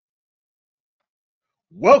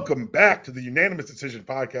Welcome back to the Unanimous Decision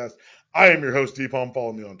Podcast. I am your host, D Palm.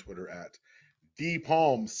 Follow me on Twitter at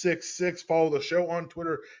DPalm66. Follow the show on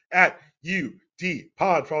Twitter at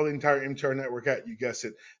UDPod. Follow the entire MTR network at, you guessed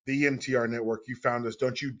it, the MTR network. You found us.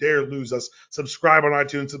 Don't you dare lose us. Subscribe on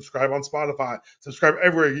iTunes. Subscribe on Spotify. Subscribe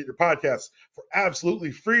everywhere you get your podcasts for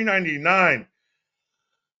absolutely free 99.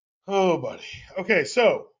 Oh, buddy. Okay,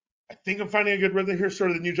 so I think I'm finding a good rhythm here.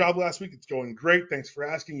 Started the new job last week. It's going great. Thanks for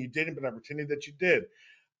asking. You didn't, but I'm pretending that you did.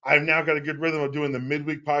 I've now got a good rhythm of doing the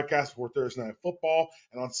midweek podcast before Thursday Night Football.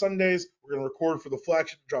 And on Sundays, we're going to record for the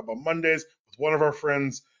flagship drop on Mondays with one of our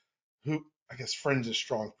friends who, I guess friends is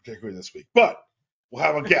strong, particularly this week. But we'll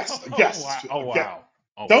have a guest. Oh,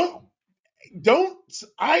 wow. Don't,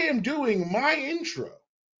 I am doing my intro.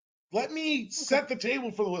 Let me set the table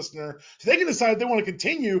for the listener so they can decide if they want to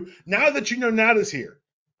continue now that you know Nada's here.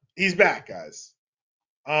 He's back, guys.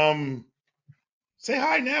 Say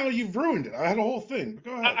hi now. You've ruined it. I had a whole thing. But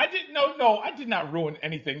go ahead. I didn't. No, I did not ruin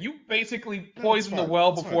anything. You basically poisoned the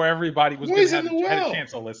well before everybody was going to have a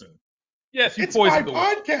chance to listen. Yes, you poisoned the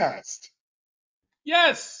well. It's my podcast.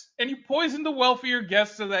 Yes, and you poisoned the well for your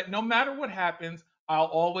guests so that no matter what happens, I'll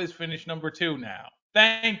always finish number 2 now.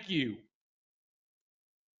 Thank you.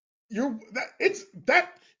 Okay,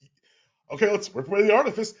 let's rip away the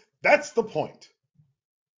artifice. That's the point.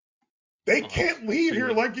 They can't leave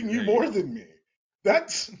here liking you more than me.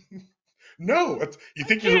 No. You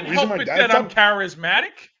think there's a reason my dad's not? I'm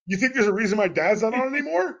charismatic. You think there's a reason my dad's not on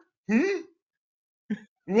anymore? We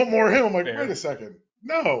want more of him. I'm like, Fair. Wait a second.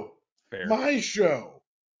 No. Fair. My show.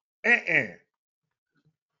 All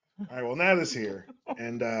right, well, Nada's here.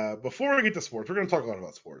 And before we get to sports, we're going to talk a lot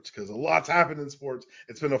about sports because a lot's happened in sports.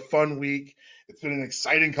 It's been a fun week. It's been an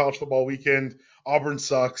exciting college football weekend. Auburn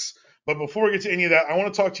sucks. But before we get to any of that, I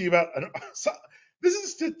want to talk to you about this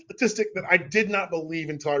is a statistic that I did not believe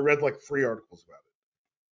until I read like 3 articles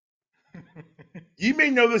about it. You may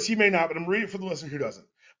know this, you may not, but I'm reading it for the listener who doesn't.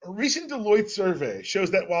 A recent Deloitte survey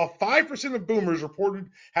shows that while 5% of boomers reported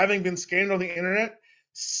having been scammed on the internet,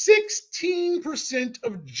 16%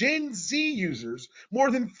 of Gen Z users,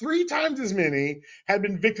 more than 3 times as many, had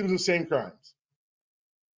been victims of same crimes.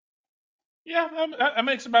 Yeah, that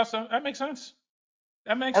makes sense. That makes sense.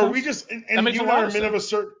 Are we just and you and I are men of a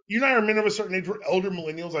certain age? We're elder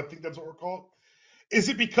millennials. I think that's what we're called. Is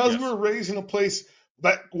it because we were raised in a place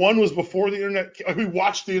that one was before the internet, like we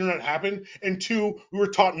watched the internet happen, and 2, we were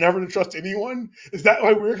taught never to trust anyone? Is that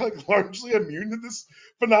why we're like largely immune to this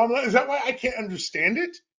phenomenon? Is that why I can't understand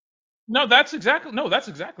it? No, that's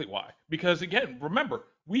exactly why. Because again, remember,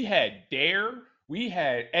 we had Dare, we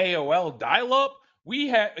had AOL dial-up, we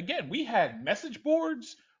had message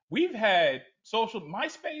boards, we've had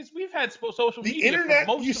MySpace, we've had social media. The internet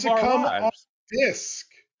for most used of to our come lives. on disc.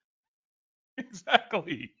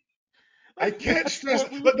 Exactly. I can't stress,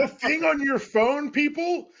 but the thing on your phone,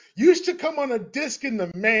 people, used to come on a disc in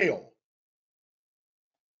the mail.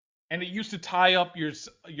 And it used to tie up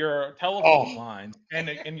your telephone line,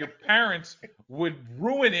 and your parents would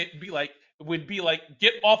ruin it. Would be like,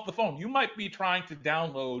 get off the phone. You might be trying to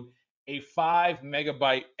download a 5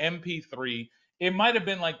 megabyte MP3. It might have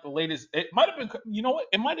been like the latest. It might have been, you know what?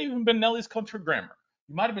 It might have even been Nelly's Country Grammar.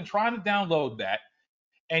 You might have been trying to download that,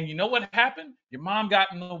 and you know what happened? Your mom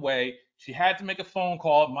got in the way. She had to make a phone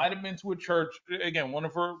call. It might have been to a church, again, one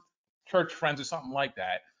of her church friends or something like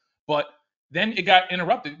that. But then it got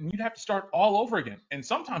interrupted, and you'd have to start all over again. And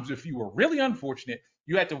sometimes, if you were really unfortunate,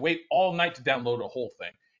 you had to wait all night to download a whole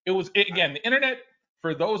thing. Again, the internet,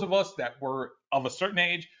 for those of us that were of a certain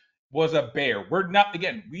age, was a bear.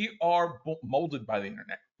 We are molded by the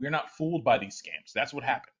internet. We're not fooled by these scams. That's what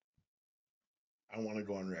happened. I want to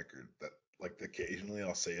go on record that, like, occasionally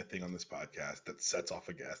I'll say a thing on this podcast that sets off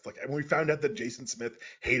a guest. Like, when we found out that Jason Smith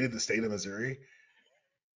hated the state of Missouri,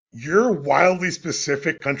 your wildly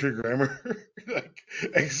specific country grammar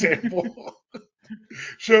example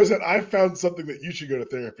shows that I found something that you should go to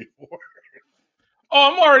therapy for.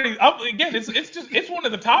 Oh, it's one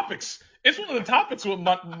of the topics. It's one of the topics with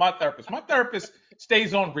my therapist. My therapist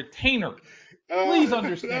stays on retainer. Please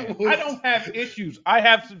understand. I don't have issues. I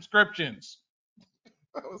have subscriptions.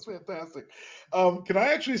 That was fantastic. Can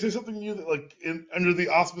I actually say something to you that, like, under the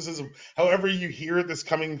auspices of however you hear this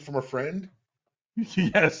coming from a friend?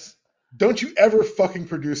 Yes. Don't you ever fucking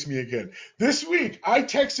produce me again. This week, I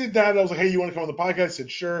texted Dad. I was like, hey, you want to come on the podcast? He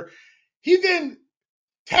said, sure. He then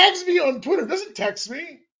tags me on Twitter. Doesn't text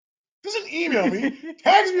me. Doesn't email me.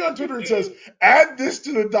 Tags me on Twitter and says, add this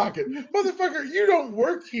to the docket. Motherfucker, you don't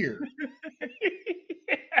work here.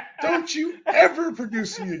 Don't you ever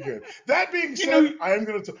produce me again. That being said, we are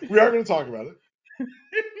going to talk about it.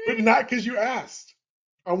 But not because you asked.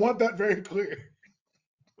 I want that very clear.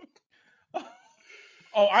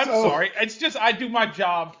 Oh, I'm So sorry. It's just I do my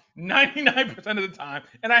job 99% of the time,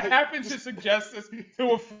 and I happen to suggest this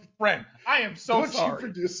to a friend. I am so don't you sorry.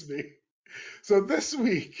 produce me. So this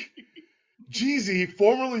week, Jeezy,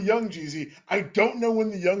 formerly Young Jeezy, I don't know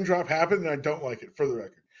when the Young drop happened, and I don't like it, for the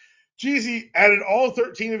record. Jeezy added all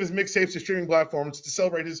 13 of his mixtapes to streaming platforms to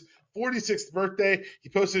celebrate his 46th birthday. He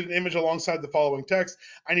posted an image alongside the following text: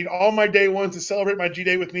 I need all my day ones to celebrate my G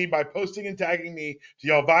Day with me by posting and tagging me to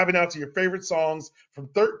y'all vibing out to your favorite songs from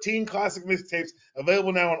 13 classic mixtapes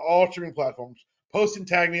available now on all streaming platforms. Post and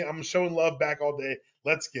tag me. I'm showing love back all day.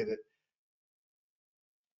 Let's get it.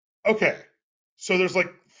 Okay. So there's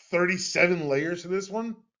like 37 layers to this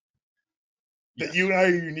one that you Yes. and I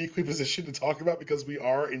are uniquely positioned to talk about because we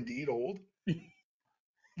are indeed old.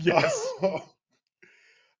 Yes.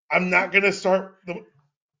 I'm not gonna start.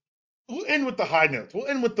 We'll end with the high notes. We'll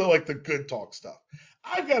end with the good talk stuff.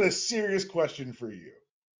 I've got a serious question for you.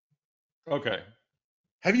 Okay.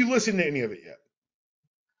 Have you listened to any of it yet?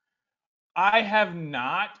 I have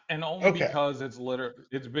not, and only Okay. because it's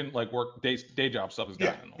been like work day job stuff has Yeah,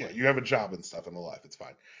 gotten in the yeah. way. You have a job and stuff in the life. It's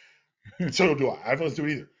fine. So do I. I haven't listened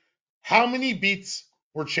to it either. How many beats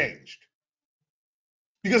were changed?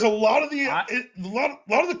 Because a lot of I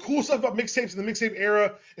the cool stuff about mixtapes in the mixtape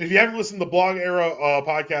era, and if you haven't listened to the blog era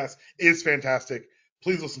podcast, is fantastic.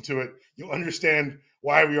 Please listen to it. You'll understand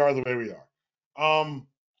why we are the way we are.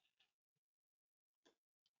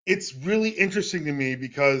 It's really interesting to me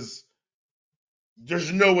because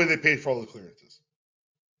there's no way they paid for all the clearances.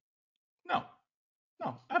 no,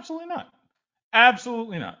 no, absolutely not.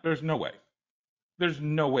 Absolutely not. There's no way. There's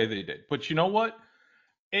no way they did. But you know what?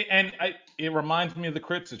 It reminds me of the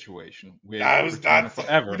crit situation with I was Return of not. We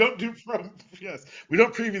Forever. don't do from yes. We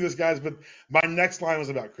don't preview this, guys. But my next line was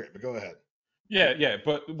about crit. But go ahead. Yeah, yeah.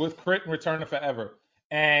 But with Crit and Return of Forever,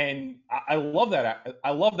 and I love that.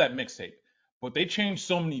 I love that mixtape. But they changed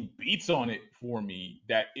so many beats on it for me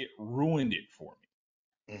that it ruined it for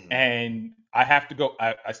me. Mm-hmm. And I have to go.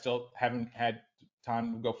 I still haven't had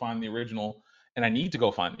time to go find the original, and I need to go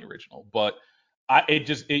find the original. But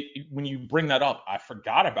when you bring that up, I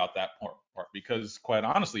forgot about that part because quite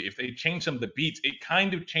honestly, if they change some of the beats, it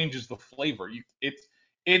kind of changes the flavor.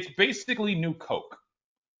 It's basically new Coke,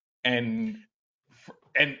 and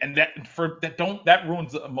that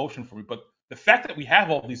ruins the emotion for me. But the fact that we have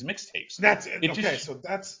all these mixtapes, That's it. it Okay, just so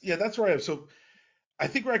that's where I am. So I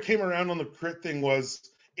think where I came around on the crit thing was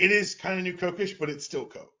it is kind of new Coke-ish, but it's still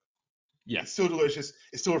Coke. yeah, It's still delicious.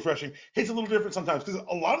 It's still refreshing. Hits a little different sometimes because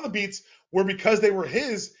a lot of the beats were because they were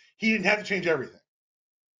his. He didn't have to change everything.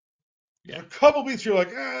 yeah. There's a couple beats you're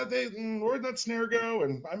like, where'd that snare go?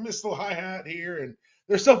 And I missed the hi hat here, and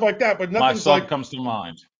there's stuff like that. But My nothing's sub like comes to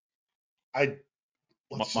mind. I.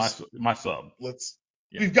 My Let's my, just my sub. let's.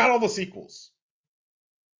 Yeah. We've got all the sequels.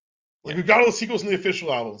 Like Yeah. we've got all the sequels in the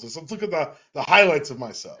official albums. So let's look at the highlights of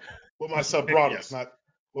my sub. What my sub brought us, Yes. not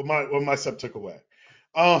what my sub took away.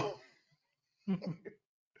 Um,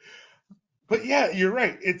 but yeah, you're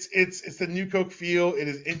right. It's the new Coke feel. It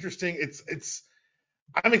is interesting. It's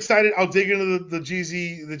I'm excited. I'll dig into the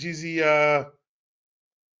Jeezy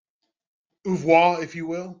oeuvre, if you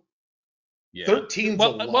will. Yeah. 13's a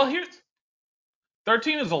Well, lot. here's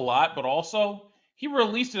 13 is a lot, but also he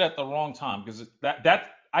released it at the wrong time because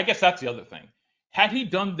that I guess that's the other thing. Had he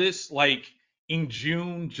done this like in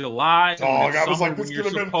June, July, when Dog, it's I was summer, like, when this you're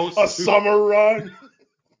could have been a supposed to, summer run.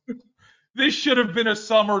 this should have been a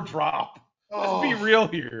summer drop. Let's be Oh, real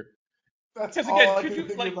here. that's Because again, all I could could you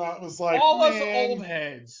think like about was like, all us old man,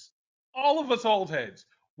 heads, all of us old heads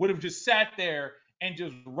would have just sat there and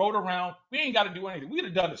just rode around. We ain't got to do anything. We'd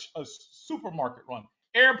have done a supermarket run,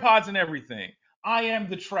 AirPods and everything. I am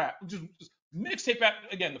the trap. Just mixtape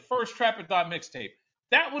again. The first Trap It Dot mixtape.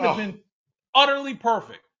 That would have oh, been utterly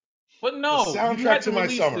perfect. But the no, you soundtrack had to to my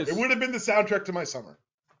release summer. It this. would have been the soundtrack to my summer.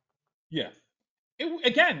 Yeah.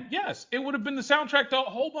 Again, yes, it would have been the soundtrack to a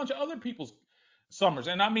whole bunch of other people's summers.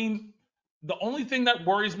 And I mean, the only thing that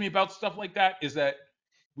worries me about stuff like that is that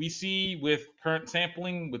we see with current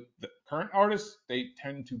sampling with the current artists, they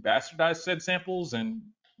tend to bastardize said samples, and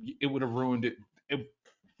it would have ruined it.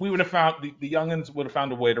 We would have found the youngins would have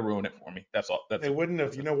found a way to ruin it for me. That's all. They wouldn't have.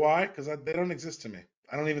 That's You it. know why? Because they don't exist to me.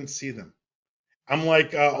 I don't even see them. I'm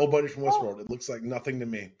like old buddy from Oh, Westworld. It looks like nothing to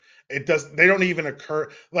me. It does. They don't even occur.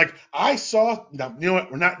 Like I saw. No, you know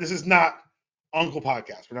what? We're not. This is not Uncle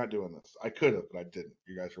Podcast. We're not doing this. I could have, but I didn't.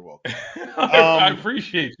 You guys are welcome. I Um,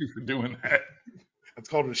 appreciate you for doing that. it's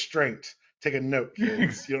called restraint. Take a note,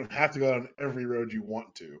 kids. You don't have to go on every road you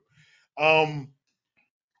want to. Um,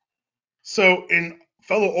 so in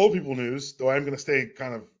fellow old people news, though I'm going to stay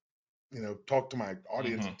kind of talk to my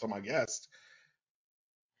audience Hmm. and to my guest.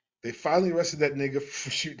 They finally arrested that nigga for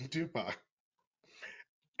shooting Tupac.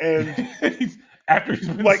 And after he's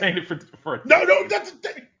been like, saying it for a no, decade. that's the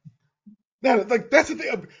thing. No, like that's the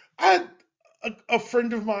thing. I had a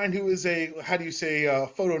friend of mine who is a, how do you say,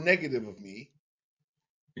 photo negative of me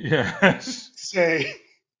Yes. say,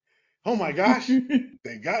 "Oh my gosh,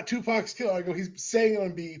 they got Tupac's killer." I go, "He's been saying it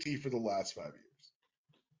on BET for the last 5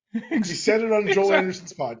 years. He said it on Joel Exactly.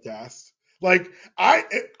 Anderson's podcast. Like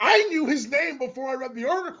I knew his name before I read the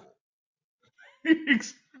article.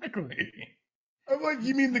 Exactly. I'm like,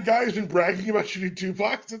 you mean the guy who's been bragging about shooting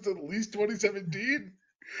Tupac since at least 2017?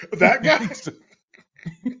 That guy?"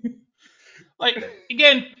 Like,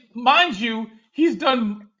 again, mind you, he's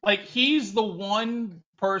done, like, he's the one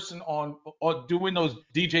person on doing those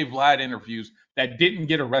DJ Vlad interviews that didn't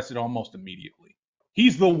get arrested almost immediately.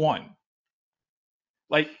 He's the one.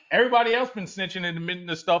 Like, everybody else been snitching and admitting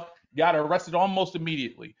this stuff, got arrested almost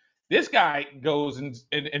immediately. This guy goes and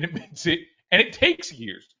admits it, and it takes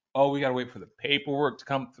years. Oh, we gotta wait for the paperwork to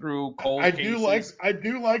come through, cold I cases.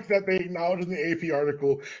 do like that they acknowledge in the AP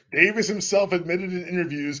article Davis himself admitted in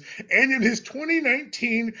interviews and in his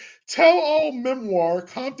 2019 tell-all memoir,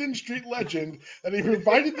 Compton Street Legend, that he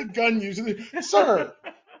provided the gun using the, sir,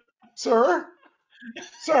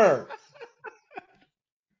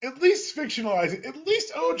 at least fictionalize it. At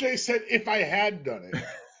least OJ said if I had done it.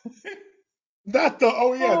 Not the,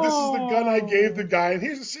 oh yeah, this is the gun I gave the Oh, guy, and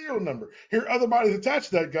here's the serial number. Here are other bodies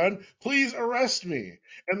attached to that gun. Please arrest me.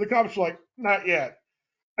 And the cops were like, not yet.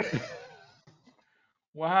 This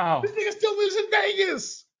wow. nigga still lives in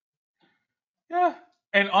Vegas. Yeah.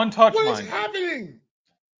 And untouched, What is mind you. happening?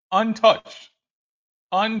 Untouched.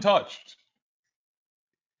 Untouched.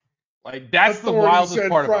 Like, that's the Authorities wildest said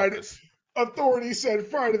part about Friday. this. Authorities said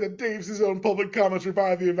Friday that Davis' own public comments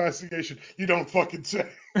revived the investigation. You don't fucking say.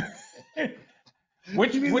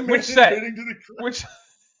 which You mean the which man set? admitting to the crime? Which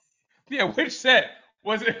yeah, which set?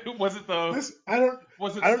 Was it the This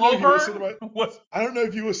was it I don't know slow if you listen to burn? my Was I don't know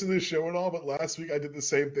if you listen to this show at all, but last week I did the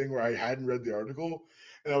same thing where I hadn't read the article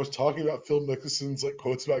and I was talking about Phil Mickelson's like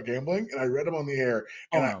quotes about gambling and I read them on the air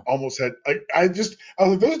and oh I no. almost had I was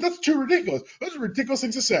like, that's too ridiculous. Those are ridiculous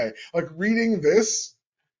things to say. Like reading this,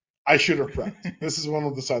 I should have prepped. This is one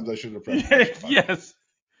of the times I should have prepped Yeah, for this podcast. yes.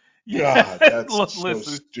 God, Yes. that's so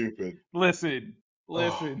Listen. stupid. Listen. Oh,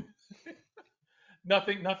 Listen.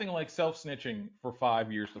 Nothing like self snitching for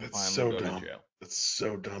 5 years to that's finally so go to dumb. jail. That's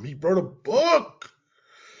so dumb. He wrote a book.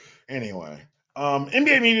 Anyway,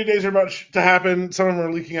 NBA media days are about to happen. Some of them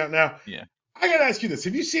are leaking out now. Yeah. I gotta ask you this: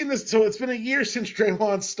 have you seen this? So it's been a year since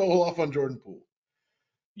Draymond stole off on Jordan Poole.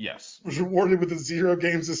 Yes. Was rewarded with a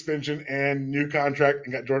 0-game suspension and new contract,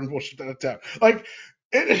 and got Jordan Poole shipped out of town. Like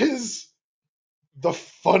it is the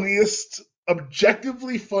funniest,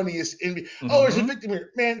 objectively funniest NBA. Oh, there's a Mm-hmm. victim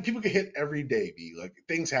here, man. People get hit every day. B like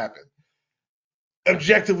things happen.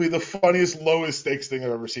 Objectively, the funniest, lowest stakes thing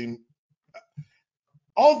I've ever seen.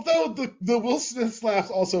 Although the Will Smith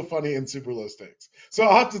laugh's also funny and super low stakes. So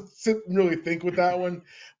I'll have to sit and really think with that one.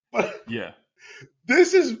 But Yeah.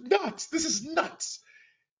 this is nuts. This is nuts.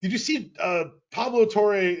 Did you see Pablo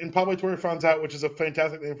Torre and Pablo Torre Finds Out, which is a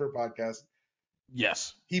fantastic name for a podcast?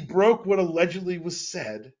 Yes. He broke what allegedly was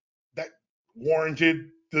said that warranted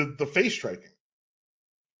the face striking.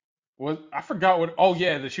 I forgot what. Oh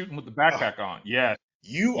yeah, the shooting with the Uh, backpack on. Yes.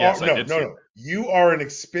 you are Yes, I no did no see no. You are an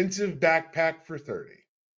expensive backpack for 30.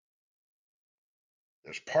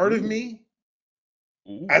 There's part that. of Ooh. me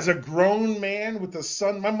Ooh. as a grown man with a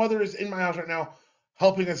son. My mother is in my house right now,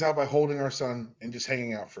 helping us out by holding our son and just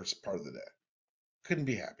hanging out for part of the day. Couldn't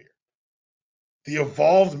be happier. The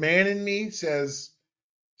evolved man in me says,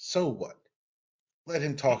 "So what? Let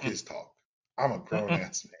him talk Mm-mm. his talk. I'm a grown Mm-mm.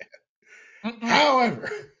 ass man." Mm-mm.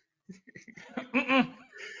 However, Mm-mm.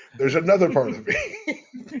 there's another part of me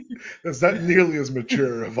that's not nearly as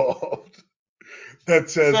mature or evolved that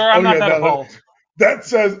Sir, says, "Oh I'm not yeah, that evolved. that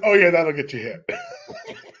says, oh yeah, that'll get you hit."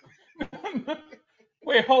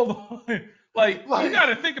 Wait, hold on. Like, you Like, got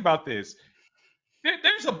to think about this.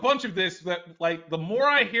 There's a bunch of this that, like, the more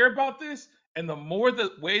I hear about this, and the more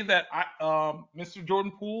the way that Mr.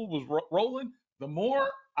 Jordan Poole was rolling, the more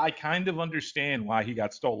I kind of understand why he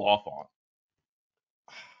got stole off on.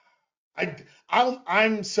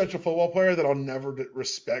 I'm such a football player that I'll never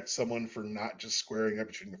respect someone for not just squaring up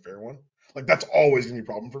and shooting a fair one. Like that's always gonna be a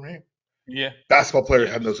problem for me. Yeah. Basketball players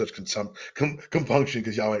have no Yes. such compunction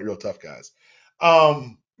because y'all ain't real tough guys.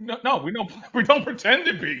 Um, No, no, we don't. We don't pretend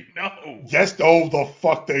to be. No. yes, oh the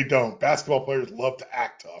fuck they don't. Basketball players love to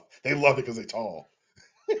act tough. They love it because they're tall.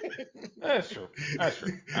 That's true. That's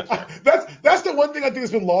true. That's fair. That's the one thing I think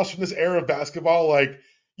has been lost from this era of basketball. Like,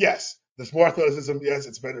 yes, There's more athleticism. Yes,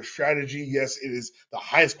 it's better strategy. Yes, it is the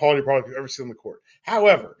highest quality product you've ever seen on the court.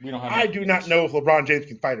 However, We don't have I enough do not games. know if LeBron James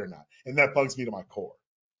can fight or not, and that bugs me to my core.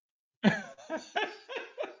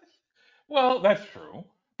 Well, that's true.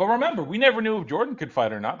 But remember, we never knew if Jordan could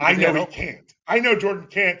fight or not I because he had know he Oakley. can't. I know Jordan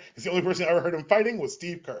can't because the only person I ever heard him fighting was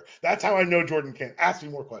Steve Kerr. That's how I know Jordan can't. Ask me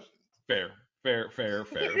more questions. Fair.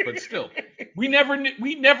 But still, we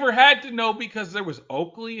never had to know because there was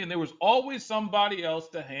Oakley and there was always somebody else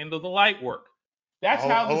to handle the light work. All I'm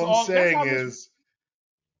That's saying how this. is,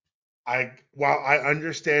 while I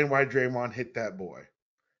understand why Draymond hit that boy,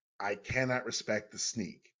 I cannot respect the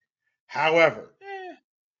sneak. However, Eh,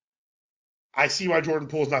 I see why Jordan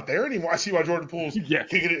Poole's not there anymore. I see why Jordan Poole's yeah,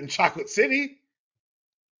 kicking it in Chocolate City.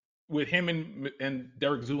 with him and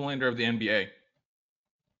Derek Zoolander of the NBA,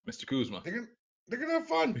 Mr. Kuzma. They're gonna have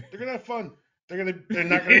fun. They're gonna have fun. They're not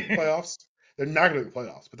gonna make the playoffs. They're not gonna make the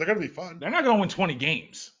playoffs, but they're gonna be fun. They're not going to win 20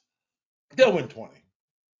 games. They'll win 20.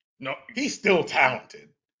 No, He's still talented.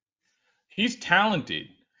 he's talented.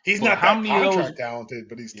 He's But not how that many of those? contract talented,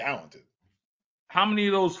 but he's talented. How many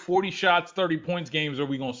of those 40 shots, 30 points games are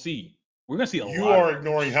we going to see? We're going to see a You lot. are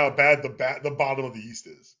ignoring how bad the bottom of the East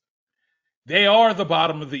is. They are the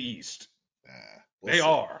bottom of the East. We'll They see.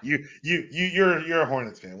 are. You're a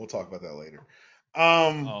Hornets fan. We'll talk about that later.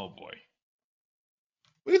 Oh boy.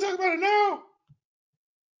 We can talk about it now.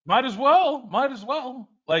 Might as well.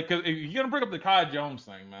 Like, if you're gonna bring up the Kai Jones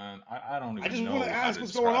thing, man, I don't even know. I just want to how ask to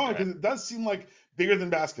what's going on describe because that. it does seem like bigger than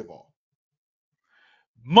basketball.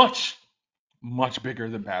 Much bigger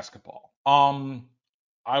than basketball.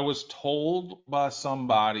 I was told by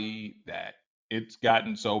somebody that it's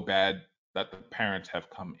gotten so bad that the parents have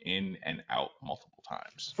come in and out multiple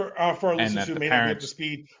times, For our and listeners that who the may not be up to parents.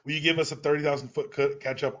 speed, will you give us a 30,000-foot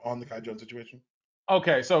catch up on the Kai Jones situation?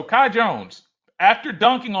 Okay, so Kai Jones, after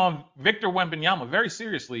dunking on Victor Wembanyama very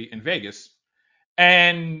seriously in Vegas,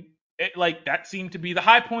 and that seemed to be the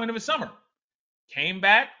high point of his summer. Came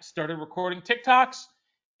back, started recording TikToks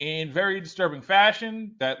in very disturbing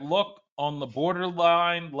fashion that look on the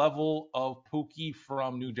borderline level of Pookie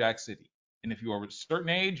from New Jack City. And if you are a certain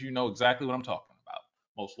age, you know exactly what I'm talking about.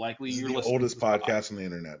 Most likely, This is you're the listening oldest to this pod. podcast on the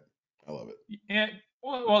internet. I love it. Yeah,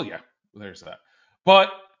 well, yeah, there's that. But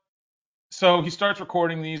so he starts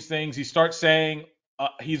recording these things. He starts saying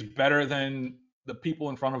he's better than the people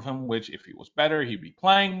in front of him, which if he was better, he'd be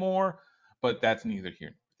playing more. But that's neither here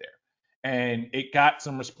nor there. And it got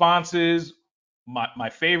some responses. My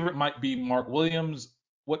favorite might be Mark Williams.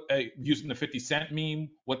 Using the 50 Cent meme?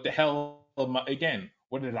 What the hell? Again,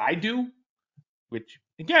 what did I do? Which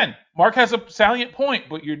again, Mark has a salient point,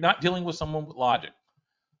 but you're not dealing with someone with logic.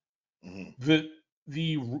 Mm-hmm.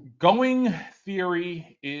 The going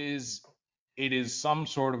theory is it is some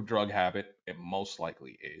sort of drug habit. It most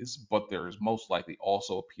likely is, but there is most likely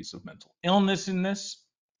also a piece of mental illness in this.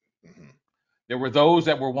 Mm-hmm. There were those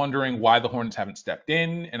that were wondering why the Hornets haven't stepped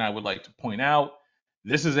in, and I would like to point out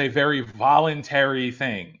this is a very voluntary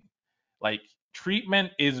thing. Like,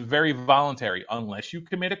 treatment is very voluntary. Unless you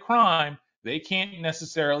commit a crime, they can't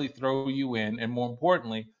necessarily throw you in. And more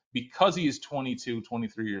importantly, because he is 22,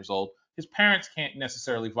 23 years old, his parents can't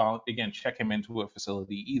necessarily, check him into a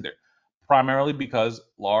facility either, primarily because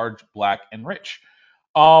large, black, and rich.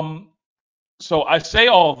 So I say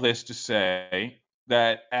all this to say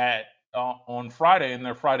that on Friday, in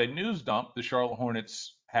their Friday news dump, the Charlotte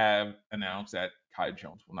Hornets have announced that Kai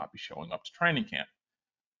Jones will not be showing up to training camp.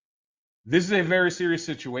 This is a very serious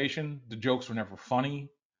situation. The jokes were never funny.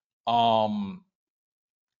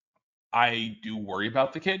 I do worry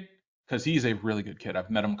about the kid because he's a really good kid. I've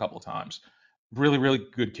met him a couple of times. Really, really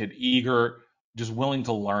good kid, eager, just willing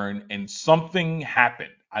to learn. And something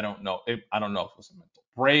happened. I don't know. I don't know if it was a mental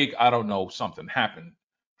break. I don't know. Something happened,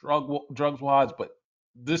 drugs wise. But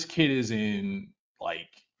this kid is in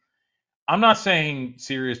I'm not saying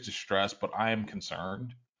serious distress, but I am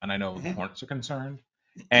concerned, and I know the Hornets are concerned.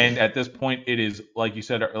 And at this point, it is like you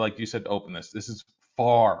said to open this. This is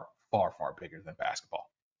far, far, far bigger than basketball.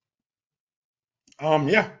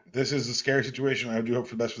 Yeah, this is a scary situation. I do hope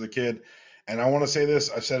for the best for the kid. And I want to say this.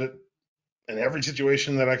 I've said it in every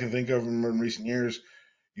situation that I can think of in recent years.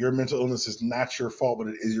 Your mental illness is not your fault, but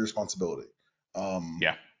it is your responsibility.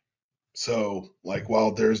 Yeah. So,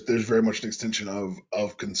 while there's very much an extension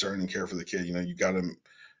of concern and care for the kid, you got to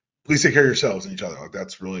please take care of yourselves and each other.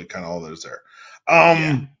 That's really kind of all that is there.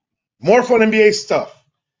 More fun NBA stuff.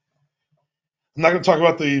 I'm not going to talk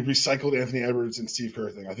about the recycled Anthony Edwards and Steve Kerr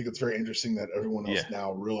thing. I think it's very interesting that everyone else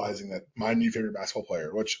now realizing that my new favorite basketball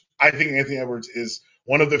player, which I think Anthony Edwards is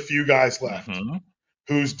one of the few guys left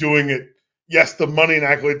who's doing it. Yes, the money and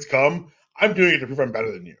accolades come. I'm doing it to prove I'm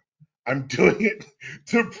better than you. I'm doing it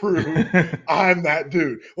to prove I'm that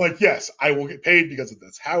dude. Like, yes, I will get paid because of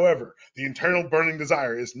this. However, the internal burning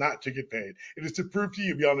desire is not to get paid. It is to prove to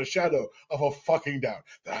you beyond a shadow of a fucking doubt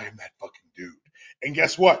that I am that fucking dude. And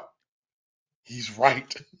guess what? He's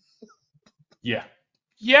right. Yeah.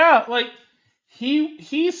 Yeah, like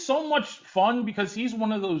he's so much fun because he's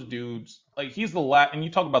one of those dudes. Like he's the last, and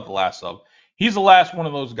you talk about the last sub. He's the last one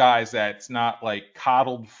of those guys that's not like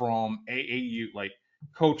coddled from AAU, like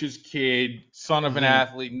coach's kid, son of an Mhm.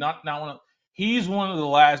 athlete. Not one of. He's one of the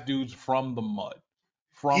last dudes from the mud,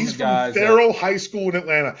 from the He's from guys that. Farrell High School in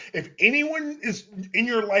Atlanta. If anyone is in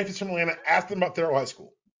your life is from Atlanta, ask them about Farrell High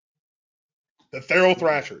School. The Farrell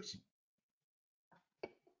Thrashers.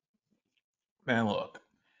 Man, look,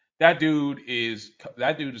 that dude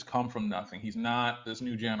has come from nothing. He's not this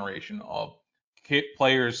new generation of kid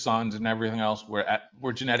players, sons, and everything else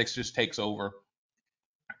where genetics just takes over,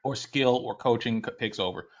 or skill or coaching takes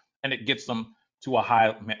over, and it gets them to a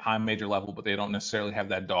high major level, but they don't necessarily have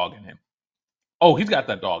that dog in him. Oh, he's got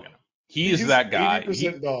that dog in him. He is He's that guy.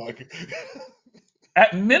 80% dog.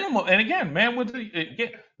 At minimum, and again, man,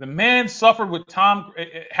 the man suffered with Tom,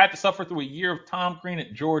 had to suffer through a year of Tom Green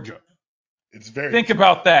at Georgia. It's very Think true.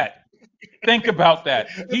 about that. Think about that.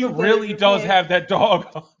 That's He a very really good does point. have that dog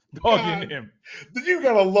in God, him. you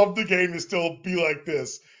gotta love the game to still be like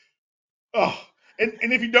this. Oh, and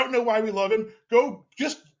if you don't know why we love him, go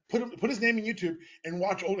just put his name in YouTube and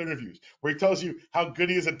watch old interviews where he tells you how good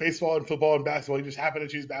he is at baseball and football and basketball. He just happened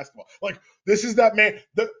to choose basketball. Like this is that man,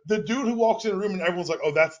 the dude who walks in a room and everyone's like,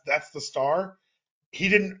 oh, that's the star. He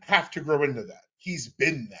didn't have to grow into that. He's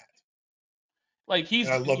been that, Like and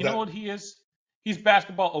I love you know that. what he is? He's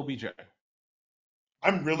basketball OBJ.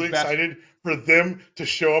 I'm really He's bas- excited for them to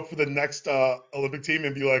show up for the next Olympic team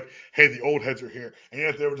and be like, hey, the old heads are here. And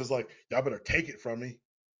yet they were just like, y'all better take it from me.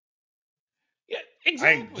 Yeah, I ain't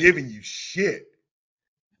exactly. giving you shit.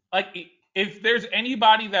 Like if there's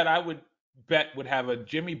anybody that I would bet would have a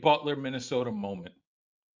Jimmy Butler Minnesota moment,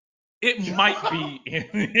 it might be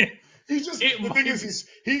in, He's just it the thing might is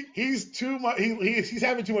be. he's too much he's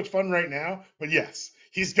having too much fun right now. But yes,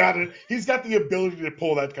 he's got it. He's got the ability to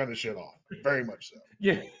pull that kind of shit off. Very much so.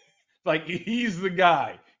 Yeah. Like he's the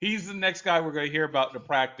guy. He's the next guy we're gonna hear about in the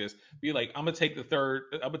practice. Be like, I'm gonna take I'm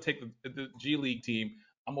gonna take the G League team.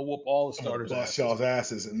 I'm gonna whoop all the I'm gonna starters' bust asses. y'all's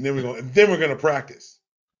asses, and then we're gonna practice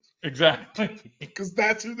Exactly. because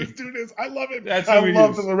that's who this dude is. I love him. That's I who he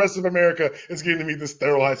love that is. the rest of America is getting to meet this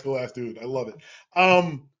sterile high school ass dude. I love it.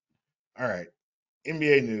 All right,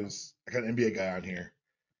 NBA news. I got an NBA guy on here.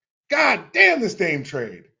 God damn this Dame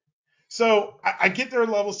trade. So I get there are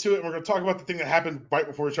levels to it, and we're going to talk about the thing that happened right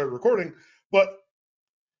before we started recording. But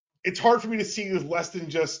it's hard for me to see it as less than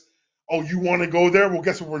just, oh, you want to go there? Well,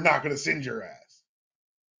 guess what? We're not going to send your ass.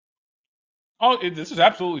 Oh, this is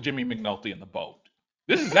absolutely Jimmy McNulty in the boat.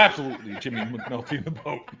 This is absolutely Jimmy McNulty in the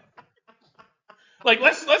boat. Like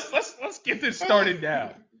let's get this started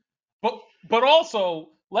now. But also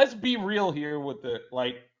let's be real here with the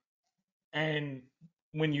like, and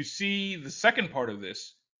when you see the second part of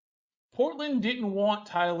this, Portland didn't want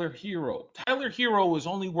Tyler Hero. Tyler Hero was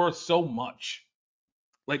only worth so much.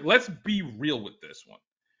 Like let's be real with this one.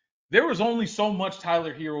 There was only so much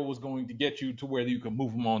Tyler Hero was going to get you to where you could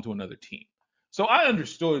move him on to another team. So I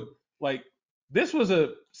understood like this was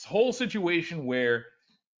a whole situation where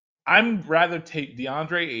I'd rather take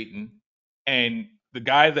DeAndre Ayton and the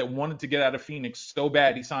guy that wanted to get out of Phoenix so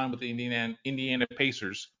bad he signed with the Indiana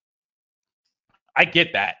Pacers. I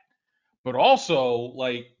get that. But also,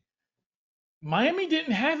 like, Miami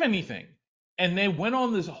didn't have anything. And they went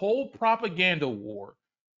on this whole propaganda war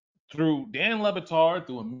through Dan Lebatard,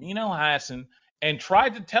 through Amin El Hassan, and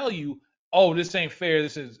tried to tell you, oh, this ain't fair,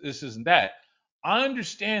 this isn't that. I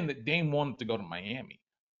understand that Dame wanted to go to Miami,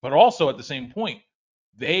 but also at the same point,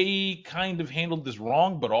 they kind of handled this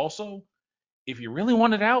wrong. But also, if you really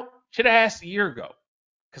wanted out, should have asked a year ago.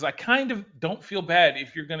 Because I kind of don't feel bad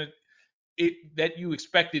if you're gonna that you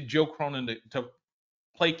expected Joe Cronin to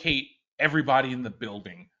placate everybody in the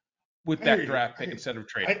building with I hear that you. draft pick instead of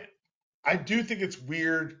trading I, it. I do think it's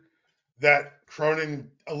weird that Cronin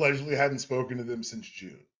allegedly hadn't spoken to them since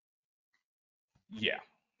June. Yeah,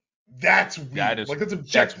 That's that weird. is Like, that's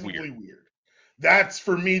that's weird. objectively weird. That's,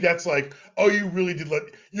 for me, that's like, oh, you really did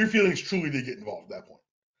your feelings truly did get involved at that point.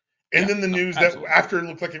 And Yeah, then the no, news that absolutely. after it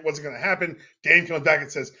looked like it wasn't going to happen, Dame comes back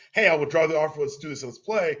and says, hey, I will withdraw the offer. Let's do this. Let's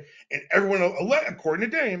play. And everyone, according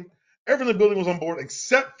to Dame, everyone in the building was on board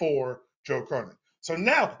except for Joe Cronin. So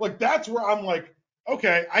now, like, that's where I'm like,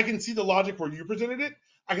 okay, I can see the logic where you presented it.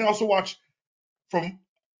 I can also watch from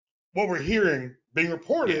what we're hearing being Yeah.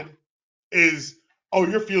 reported is, oh,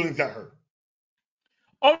 your feelings got hurt.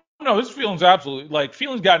 Oh no, his feelings absolutely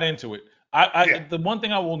feelings got into it. Yeah. The one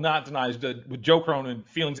thing I will not deny is that with Joe Cronin,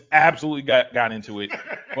 feelings absolutely got into it.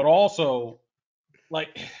 But also,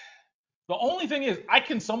 like, the only thing is, I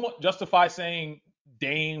can somewhat justify saying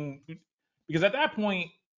Dame because at that point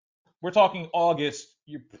we're talking August.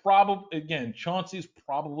 You're probably again Chauncey's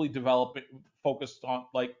probably developing focused on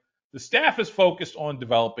the staff is focused on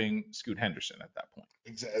developing Scoot Henderson at that point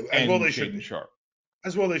Exactly. As well and they should Shaden be. Sharp.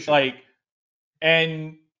 As well they should be. Like,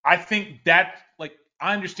 and I think that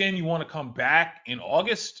I understand you want to come back in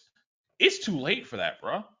August. It's too late for that,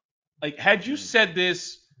 bro. Like, had you said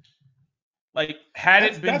this, had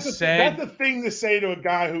it been That's said, the thing to say to a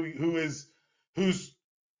guy whose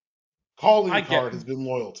calling I card get has been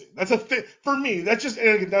loyalty. That's a thing for me. That's just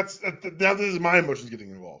and again, now this is my emotions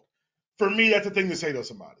getting involved. For me, that's a thing to say to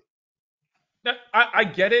somebody. that. I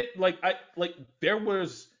get it. There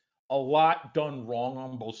was a lot done wrong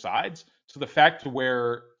on both sides. To the fact to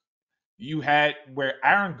where where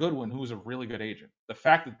Aaron Goodwin, who was a really good agent, the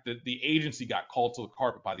fact that the agency got called to the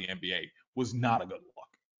carpet by the NBA was not a good look.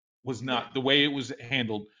 Was Yeah. not the way it was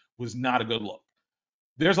handled was not a good look.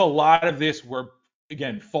 There's a lot of this where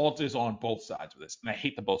again fault is on both sides of this, and I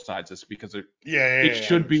hate the both sides of this because it Yeah. I know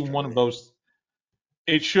should what be you're one trying of to do. those.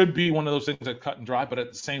 It should be one of those things that cut and dry, but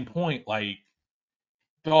at the same point,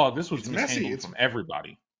 dog, this was It's messy. mishandled from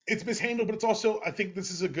everybody. It's mishandled, but it's also I think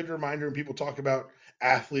this is a good reminder when people talk about Yeah.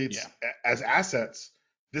 athletes as assets.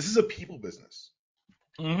 This is a people business,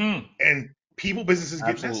 Mm-hmm. and people businesses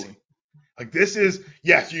get messy. Absolutely. Like this is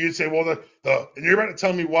yes, you could say, well, and you're about to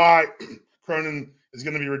tell me why Cronin is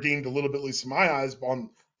going to be redeemed a little bit, at least in my eyes, on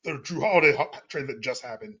the Drew Holiday trade that just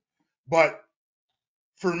happened. But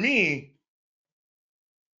for me,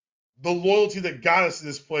 the loyalty that got us to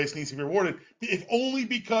this place needs to be rewarded, if only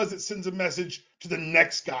because it sends a message to the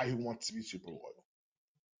next guy who wants to be super loyal.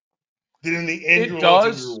 Then in the end, It your loyalty will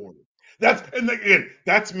be does. rewarded. And again,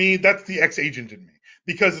 that's me. That's the ex-agent in me,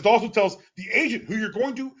 because it also tells the agent who you're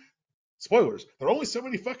going to. Spoilers. There are only so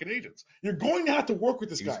many fucking agents. You're going to have to work with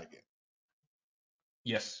this guy again.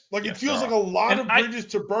 Yes. Like it Yes, there feels like are. a lot And of bridges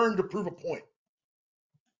to burn to prove a point.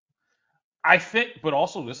 I think, but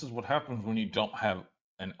also this is what happens when you don't have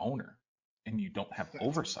an owner and you don't have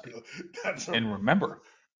oversight. That's a And remember,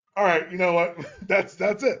 all right. You know what? That's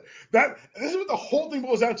it. This is what the whole thing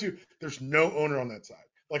boils down to. There's no owner on that side.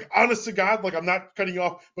 Like honest to God, like I'm not cutting you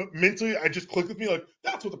off, but mentally I just clicked with me like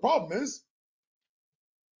that's what the problem is.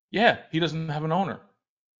 yeah, he doesn't have an owner.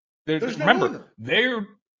 There's no Remember, owner.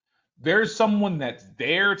 there's someone that's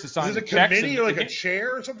there to Is sign it the a checks committee and or like a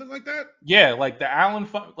chair or something like that? yeah, like the Allen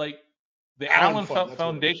Fund, the Allen Allen Fund. That's what it is.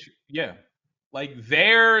 Foundation. Yeah,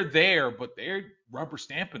 they're there, but they're rubber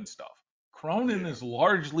stamping stuff. Cronin Yeah. is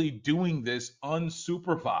largely doing this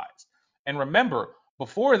unsupervised. And remember,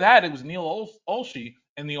 before that, it was Neil Olshey,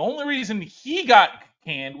 and the only reason he got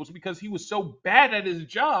canned was because he was so bad at his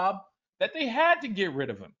job that they had to get rid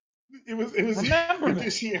of him. It was Remember that.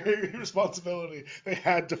 fiduciary responsibility. They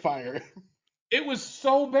had to fire him. It was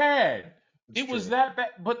so bad. It's It was true. that bad.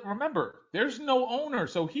 But remember, there's no owner,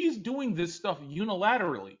 so he's doing this stuff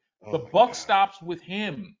unilaterally. The Oh my buck God. stops with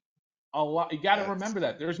him. A lot. You got to That's remember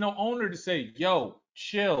that. There's no owner to say, "Yo,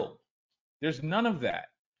 chill." There's none of that.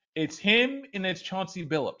 It's him and it's Chauncey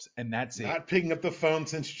Billups, and that's it. not picking up the phone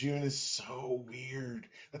since June is so weird.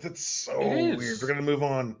 That's It so weird. We're is. gonna move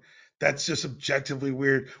on. That's just objectively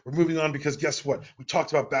weird. We're moving on because guess what? We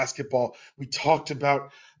talked about basketball. We talked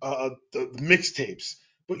about the mixtapes.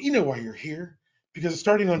 But you know why you're here? Because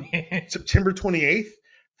starting on September 28th,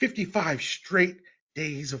 55 straight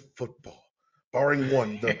days of football, barring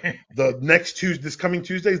one. The next Tuesday, this coming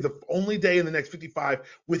Tuesday, is the only day in the next 55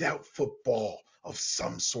 without football of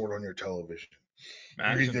some sort on your television. Breathe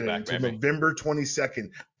Action's it in back, until baby. November 22nd,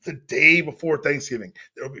 the day before Thanksgiving.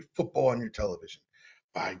 There will be football on your television.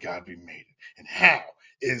 By God, we made it. And how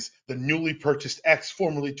is the newly purchased X,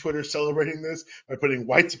 formerly Twitter, celebrating this? By putting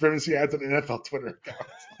white supremacy ads on NFL Twitter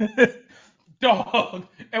accounts. Dog.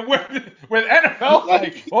 And with NFL,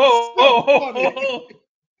 Like, it's whoa, so whoa, whoa, funny. whoa.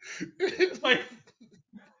 Like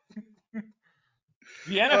the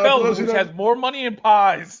For NFL, those who which don't, has more money in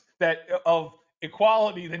pies that of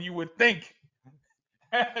equality than you would think,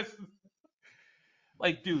 has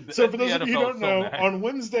dude, So for the those of you who NFL don't is so know, mad. on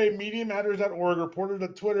Wednesday, MediaMatters.org reported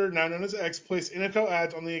that Twitter, now known as X, placed NFL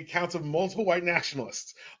ads on the accounts of multiple white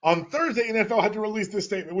nationalists. On Thursday, NFL had to release this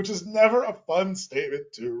statement, which is never a fun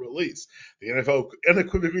statement to release. The NFL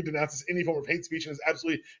unequivocally denounces any form of hate speech and has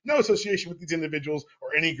absolutely no association with these individuals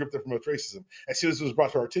or any group that promotes racism. As soon as it was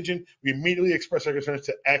brought to our attention, we immediately expressed our concerns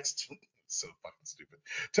to X. So fucking stupid.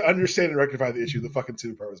 To understand and rectify the issue, the fucking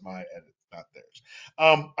super part was my edit. not theirs.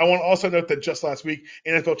 I want to also note that just last week,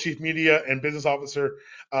 NFL chief media and business officer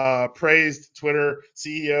praised Twitter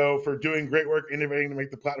CEO for doing great work innovating to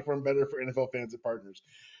make the platform better for NFL fans and partners.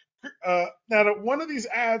 Now, one of these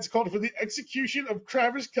ads called for the execution of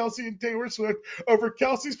Travis Kelce and Taylor Swift over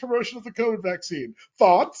Kelce's promotion of the COVID vaccine.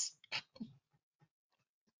 Thoughts?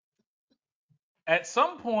 At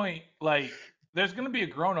some point, like, there's gonna be a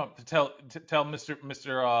grown up to tell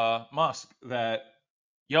Mr. Musk that,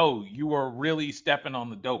 yo, you are really stepping on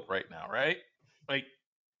the dope right now, right? Like,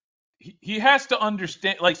 he has to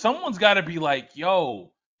understand. Like, someone's got to be like,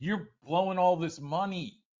 yo, you're blowing all this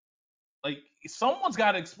money. Like, someone's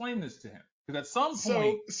got to explain this to him, because at some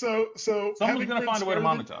point, So someone's gonna find a way to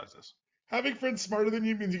monetize this. Having friends smarter than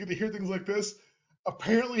you means you get to hear things like this.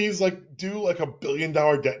 Apparently, he's like due like $1 billion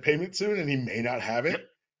debt payment soon, and he may not have it. Yep.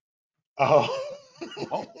 Oh.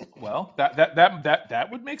 Well, that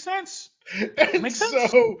would make sense. That would make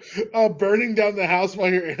sense. So, burning down the house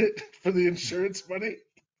while you're in it for the insurance money,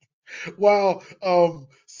 while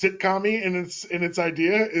sitcom-y in its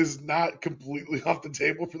idea is not completely off the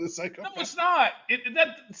table for the psychopath. No, it's not.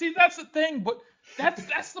 That's the thing, but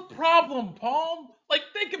that's the problem, Paul. Like,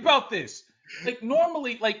 think about this. Like,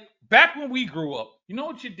 normally, like, back when we grew up, you know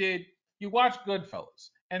what you did? You watched Goodfellas,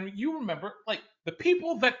 and you remember, like, the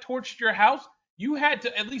people that torched your house, you had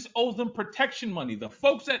to at least owe them protection money. The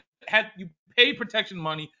folks that had you paid protection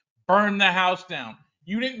money burned the house down.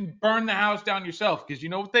 You didn't burn the house down yourself, because you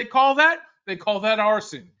know what they call that? They call that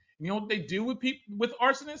arson. You know what they do with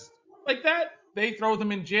arsonists like that? They throw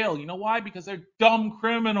them in jail. You know why? Because they're dumb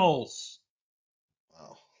criminals.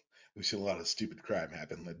 Well, we've seen a lot of stupid crime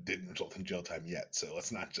happen that didn't result in jail time yet. So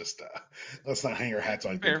let's not hang our hats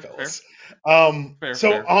on Goodfellas.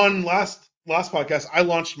 Fair. On last podcast, I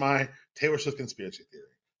launched my Taylor Swift conspiracy theory.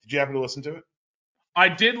 Did you happen to listen to it? I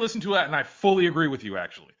did listen to it, and I fully agree with you,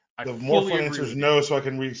 actually. The more fun answer is no, so I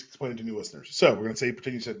can re-explain it to new listeners. So we're going to say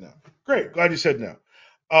pretend you said no. Great, glad you said no.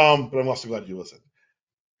 But I'm also glad you listened.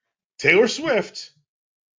 Taylor Swift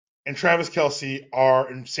and Travis Kelce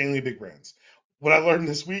are insanely big brands. What I learned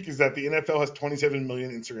this week is that the NFL has 27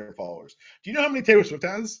 million Instagram followers. Do you know how many Taylor Swift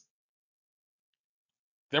has?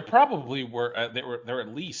 There probably were. They're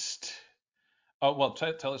at least. Oh, well,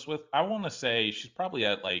 Taylor Swift, I want to say she's probably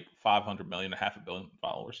at like 500 million, half a billion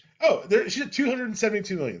followers. Oh, she's at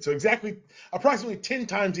 272 million. So approximately 10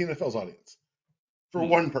 times the NFL's audience for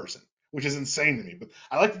one person, which is insane to me. But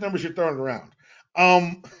I like the numbers you're throwing around.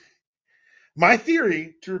 My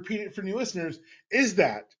theory, to repeat it for new listeners, is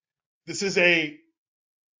that this is a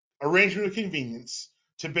arrangement of convenience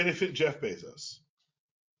to benefit Jeff Bezos,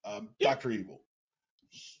 Dr. Evil.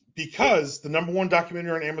 Because the number one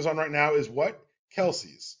documentary on Amazon right now is what?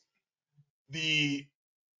 Kelce's. And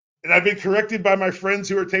I've been corrected by my friends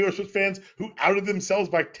who are Taylor Swift fans who outed themselves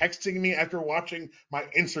by texting me after watching my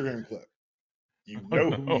Instagram clip. You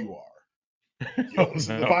know who you are. You don't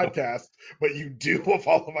listen to the podcast, but you do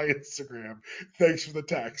follow my Instagram. Thanks for the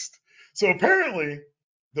text. So apparently,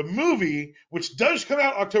 the movie, which does come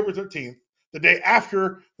out October 13th, the day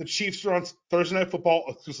after the Chiefs are on Thursday Night Football,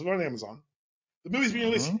 exclusive on Amazon, the movie's being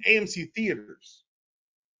released in AMC theaters.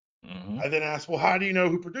 I then asked, well, how do you know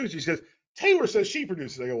who produced it? She says, Taylor says she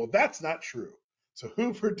produced it. I go, well, that's not true. So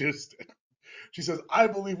who produced it? She says, I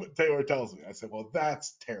believe what Taylor tells me. I said, well,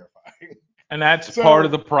 that's terrifying. And that's part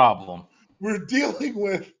of the problem. We're dealing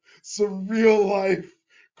with some real life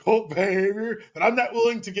cult behavior that I'm not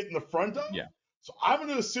willing to get in the front of. Yeah. So I'm going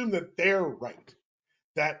to assume that they're right,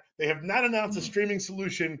 that they have not announced a streaming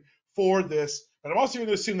solution for this. But I'm also going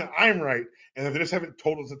to assume that I'm right and that they just haven't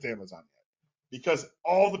told us it's Amazon yet, because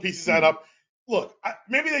all the pieces add up. Look,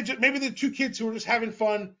 maybe the two kids who are just having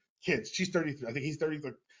fun. Kids, she's 33. I think he's 30.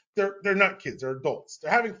 They're not kids. They're adults.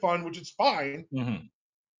 They're having fun, which is fine.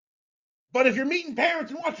 But if you're meeting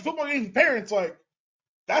parents and watching football games with parents, like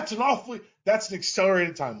that's an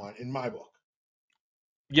accelerated timeline in my book.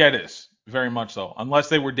 Yeah, it is very much so. Unless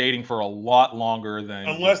they were dating for a lot longer than.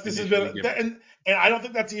 Unless this has been, and I don't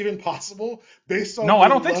think that's even possible based on the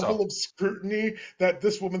level of scrutiny that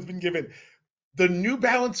this woman's been given. The New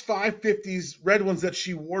Balance 550s, red ones that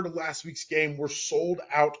she wore to last week's game, were sold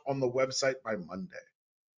out on the website by Monday.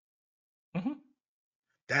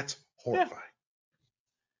 That's horrifying.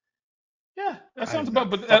 Yeah, that sounds about.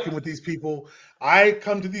 But fucking with these people, I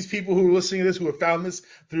come to these people who are listening to this, who have found this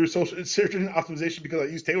through social search engine optimization because I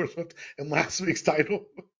used Taylor Swift in last week's title.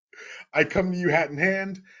 I come to you hat in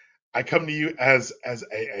hand. I come to you as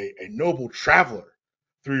a noble traveler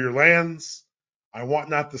through your lands. I want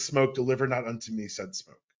not the smoke, deliver not unto me said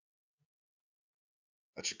smoke.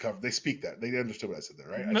 That should cover. They speak that. They understood what I said there,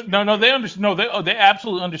 right? No, they understood. No, they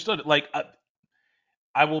absolutely understood it. Like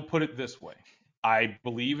I will put it this way. I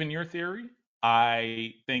believe in your theory.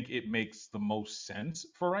 I think it makes the most sense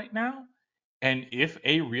for right now. And if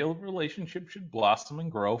a real relationship should blossom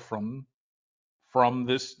and grow from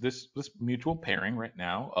this mutual pairing right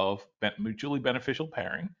now of mutually beneficial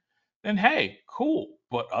pairing, then hey, cool.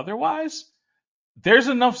 But otherwise, there's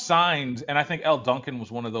enough signs, and I think L. Duncan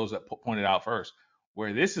was one of those that pointed out first,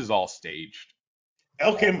 where this is all staged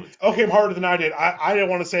all the L came harder than I did. I didn't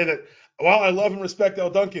want to say that. While I love and respect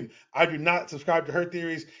L. Duncan, I do not subscribe to her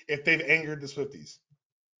theories if they've angered the Swifties.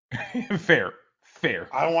 time. Fair, fair.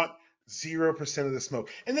 I want 0% of the smoke.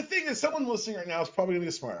 And the thing is, someone listening right now is probably going to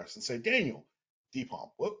get smart ass and say, Daniel,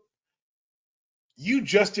 Deepalm, whoop, you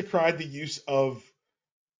just decried the use of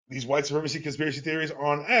these white supremacy conspiracy theories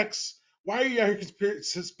on X. Why are you out here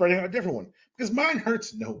spreading out a different one? Because mine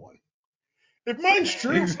hurts no one. If mine's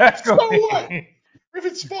true, Exactly. so what? If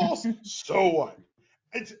it's false, so what?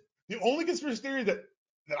 It's, the only conspiracy theory that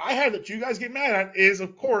I have that you guys get mad at is,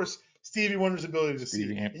 of course, Stevie Wonder's ability to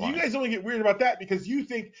see. And you guys only get weird about that because you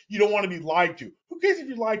think you don't want to be lied to. Who cares if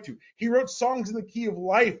you're lied to? He wrote songs in the key of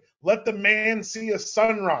life. Let the man see a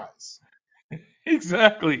sunrise.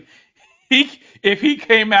 Exactly. If he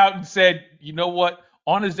came out and said, you know what,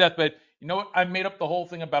 on his deathbed, you know what, I made up the whole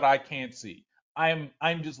thing about I can't see. I'm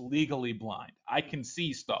just legally blind. I can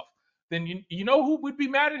see stuff. Then you know who would be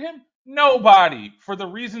mad at him? Nobody, for the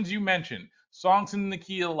reasons you mentioned. Songs in the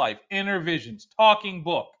Key of Life, Inner Visions, Talking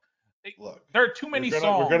Book. Look, There are too many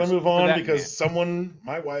songs. We're gonna move on because man.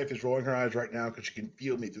 my wife is rolling her eyes right now because she can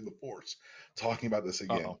feel me through the force talking about this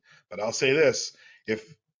again. Uh-oh. But I'll say this: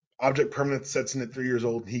 if Object Permanence sets in at 3 years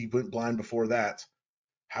old and he went blind before that,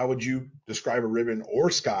 how would you describe a ribbon or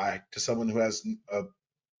sky to someone who has a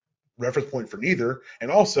reference point for neither, and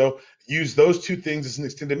also use those two things as an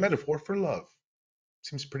extended metaphor for love?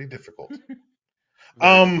 Seems pretty difficult.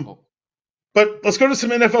 Difficult. But let's go to some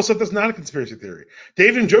NFL stuff that's not a conspiracy theory.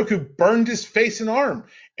 David Njoku burned his face and arm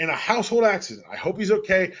in a household accident. I hope he's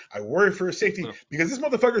okay. I worry for his safety because this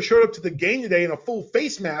motherfucker showed up to the game today in a full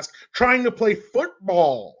face mask trying to play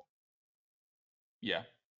football. Yeah.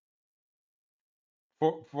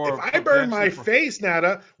 If I burn my face,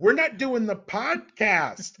 Nada, we're not doing the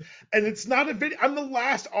podcast. And it's not a video. I'm the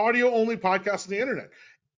last audio only podcast on the internet.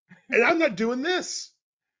 And I'm not doing this.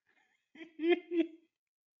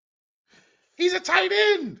 He's a tight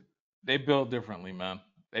end. They build differently, man.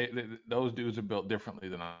 Those dudes are built differently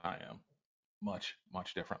than I am. Much,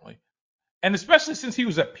 much differently. And especially since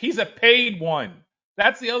he's a paid one.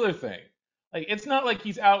 That's the other thing. Like, it's not like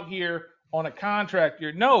he's out here on a contract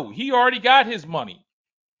year. No, he already got his money.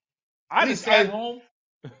 I just at home.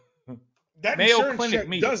 That Mayo insurance Clinic check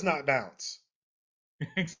me. Does not bounce.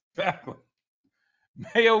 Exactly.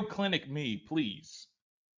 Mayo Clinic me, please.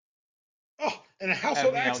 Oh, and a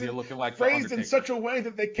household accident like phrased in such a way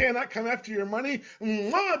that they cannot come after your money.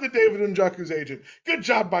 The David Njoku's agent. Good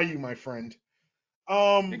job by you, my friend.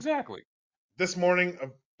 Exactly. This morning,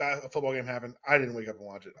 a football game happened. I didn't wake up and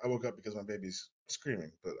watch it. I woke up because my baby's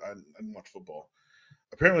screaming, but I didn't watch football.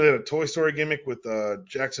 Apparently, they had a Toy Story gimmick with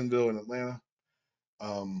Jacksonville and Atlanta.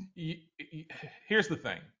 Here's the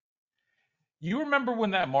thing. You remember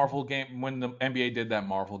when that Marvel game, when the NBA did that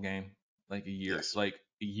Marvel game, like a year, yes. like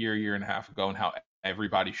a year and a half ago, and how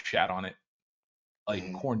everybody shat on it,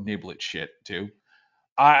 like corn niblet shit too.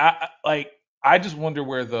 I just wonder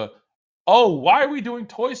where why are we doing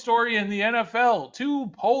Toy Story in the NFL?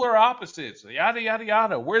 Two polar opposites, yada yada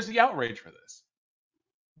yada. Where's the outrage for this?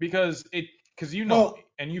 Because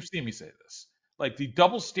and you've seen me say this, like the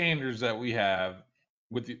double standards that we have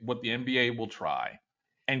with what the NBA will try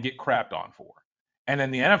and get crapped on for. And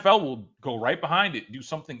then the NFL will go right behind it, do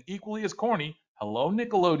something equally as corny. Hello,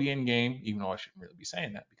 Nickelodeon game, even though I shouldn't really be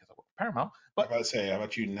saying that because I work at Paramount. But I was about to say, how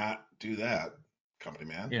about you not do that, company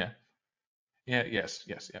man? Yeah. Yes.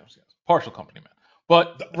 Partial company man.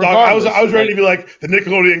 But I was ready to be like, the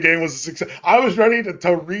Nickelodeon game was a success. I was ready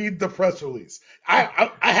to read the press release.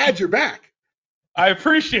 I had your back. I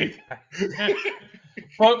appreciate that.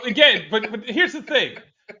 but here's the thing.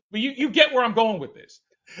 But you get where I'm going with this.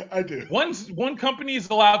 I do. One company is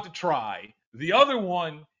allowed to try. The other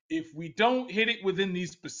one, if we don't hit it within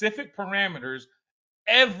these specific parameters,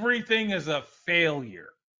 everything is a failure.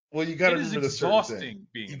 Well, you got to remember the certain thing.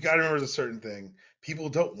 You got to remember the certain thing. People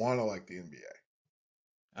don't want to like the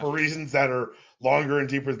NBA for reasons that are longer and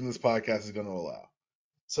deeper than this podcast is going to allow.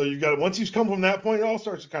 So you got once you come from that point, it all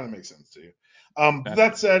starts to kind of make sense to you.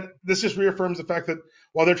 That said, this just reaffirms the fact that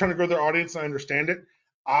while they're trying to grow their audience, and I understand it,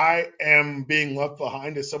 I am being left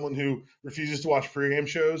behind as someone who refuses to watch pregame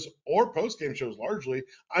shows or postgame shows largely.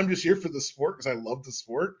 I'm just here for the sport because I love the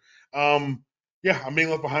sport. Yeah, I'm being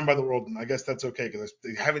left behind by the world, and I guess that's okay because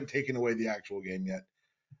they haven't taken away the actual game yet.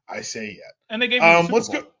 I say yet. And they gave you the Super Let's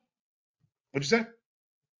Bowl. go. What'd you say?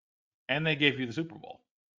 And they gave you the Super Bowl.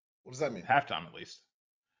 What does that mean? Halftime, at least.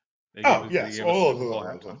 Oh, They yes. gave us Oh, Super Bowl look,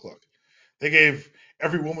 halftime. look, look. They gave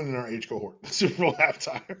every woman in our age cohort the Super Bowl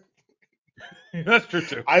halftime. That's true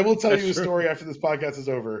too. I will tell That's you a true. story after this podcast is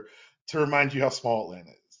over to remind you how small Atlanta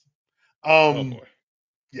is. Oh boy.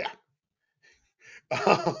 Yeah.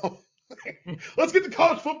 Let's get to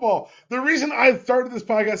college football. The reason I started this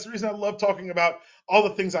podcast, the reason I love talking about all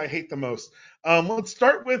the things I hate the most. Let's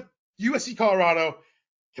start with USC Colorado.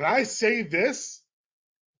 Can I say this?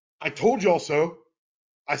 I told you all so.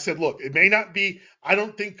 I said, look, it may not be, I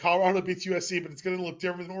don't think Colorado beats USC, but it's going to look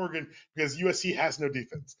different than Oregon because USC has no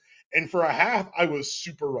defense. And for a half, I was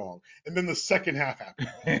super wrong. And then the second half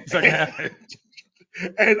happened. Second half.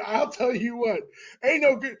 And I'll tell you what, ain't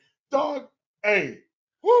no good dog. Hey,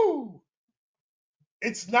 woo!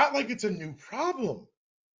 It's not like it's a new problem.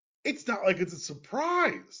 It's not like it's a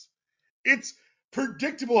surprise. It's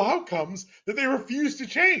predictable outcomes that they refuse to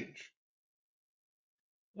change.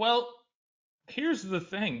 Well, here's the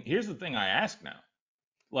thing. Here's the thing I ask now.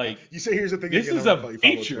 Like, you say, here's the thing. This again, is a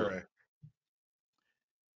feature.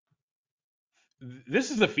 This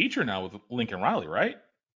is a feature now with Lincoln Riley, right?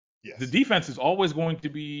 Yes. The defense is always going to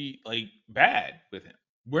be like bad with him.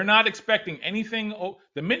 We're not expecting anything.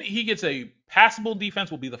 The minute he gets a passable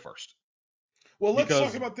defense, will be the first. Well, let's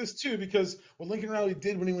talk about this too, because what Lincoln Riley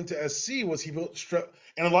did when he went to SC was he built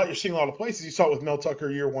and you're seeing a lot of places. You saw it with Mel Tucker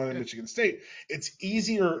year one in Michigan State. It's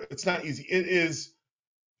easier. It's not easy. It is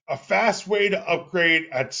a fast way to upgrade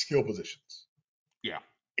at skill positions. Yeah.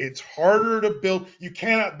 It's harder to build. You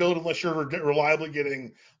cannot build unless you're reliably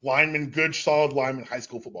getting linemen, good, solid linemen, high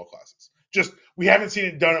school football classes. Just, we haven't seen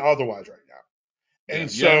it done otherwise right now.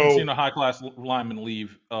 And you haven't seen a high class lineman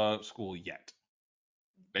leave school yet.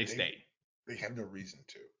 They stay. They have no reason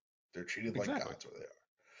to. They're treated like gods where they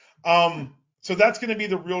are. So that's going to be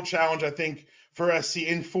the real challenge, I think, for SC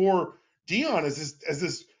and for Dion as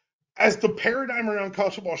the paradigm around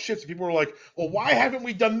college football shifts. People are like, well, why haven't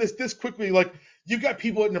we done this quickly? Like, you've got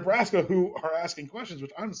people at Nebraska who are asking questions,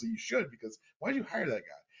 which honestly you should, because why did you hire that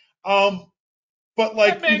guy? But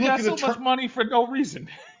like, that man got so much money for no reason.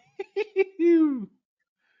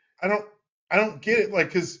 I don't get it. Like,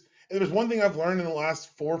 because there was one thing I've learned in the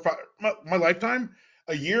last 4 or 5 my lifetime.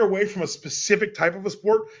 A year away from a specific type of a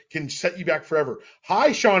sport can set you back forever.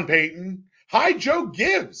 Hi, Sean Payton. Hi, Joe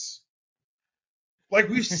Gibbs. Like,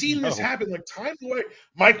 we've seen this happen. Like, time away.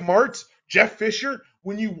 Mike Martz, Jeff Fisher.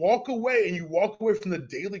 When you walk away and you walk away from the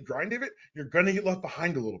daily grind of it, you're going to get left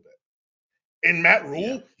behind a little bit. And Matt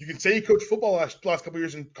Rule, you can say he coached football last couple of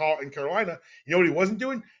years in Carolina. You know what he wasn't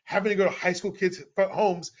doing? Having to go to high school kids'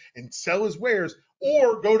 homes and sell his wares,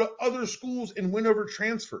 or go to other schools and win over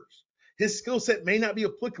transfers. His skill set may not be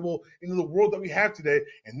applicable into the world that we have today,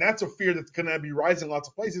 and that's a fear that's going to be rising in lots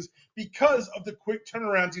of places because of the quick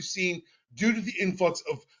turnarounds you've seen due to the influx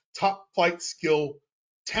of top-flight skill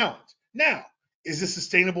talent. Now, is this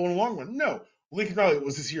sustainable in the long run? No. Lincoln Riley,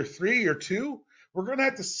 was this year 3 or 2? We're going to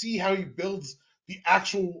have to see how he builds the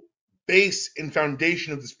actual base and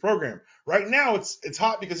foundation of this program. Right now, it's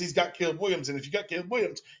hot because he's got Caleb Williams, and if you got Caleb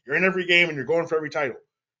Williams, you're in every game and you're going for every title.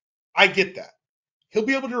 I get that. He'll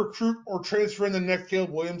be able to recruit or transfer in the next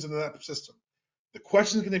Caleb Williams into that system. The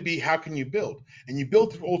question is going to be, how can you build? And you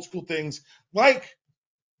build through old school things like,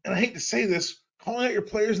 and I hate to say this, calling out your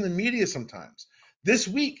players in the media sometimes. This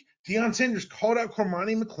week, Deion Sanders called out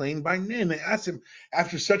Cormani McClain by name. They asked him,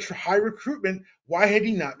 after such high recruitment, why had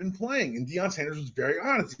he not been playing? And Deion Sanders was very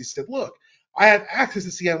honest. He said, look, I have access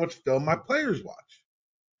to see how much film my players watch.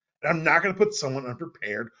 And I'm not going to put someone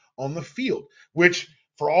unprepared on the field, which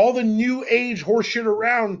for all the new age horseshit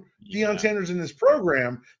around Deion Sanders in this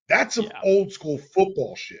program, that's some old school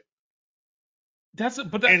football shit.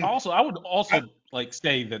 I would also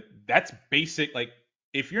say that that's basic. Like,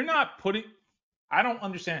 if you're not putting, I don't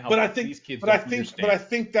understand how these kids understand. But I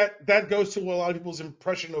think that goes to a lot of people's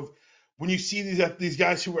impression of when you see these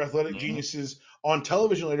guys who are athletic geniuses on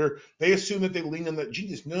television later, they assume that they lean on that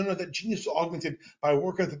genius. No, that genius is augmented by a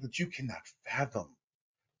work ethic that you cannot fathom.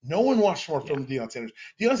 No one watched more film than Deion Sanders.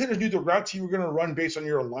 Deion Sanders knew the routes you were going to run based on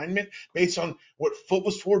your alignment, based on what foot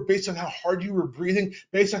was forward, based on how hard you were breathing,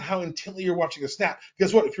 based on how intently you're watching a snap.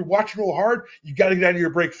 Guess what? If you're watching real hard, you got to get out of your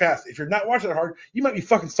break fast. If you're not watching that hard, you might be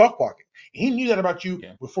fucking stalk blocking. He knew that about you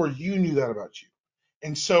before you knew that about you.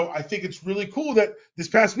 And so I think it's really cool that this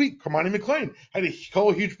past week, Cormani McClain had a couple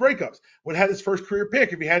of huge breakups. Would have had his first career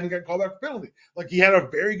pick if he hadn't gotten called out for penalty. Like, he had a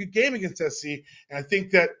very good game against SC, and I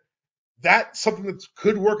think that's something that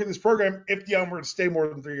could work in this program if Deion were to stay more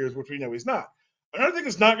than 3 years, which we know he's not. Another thing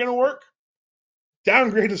that's not going to work,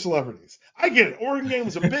 downgrade the celebrities. I get it. Oregon game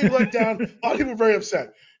was a big letdown. A lot of people are very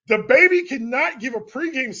upset. The baby cannot give a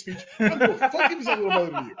pregame speech. I don't give a fuck if he's a little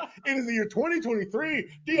better than you. It is the year 2023.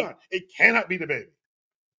 Dion, it cannot be the baby.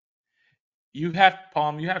 You have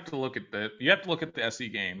Palm. You have to look at the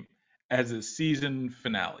SC game as a season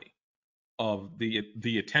finale of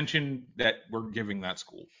the attention that we're giving that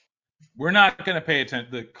school. We're not going to pay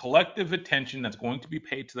attention. The collective attention that's going to be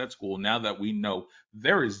paid to that school now that we know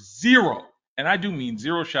there is zero, and I do mean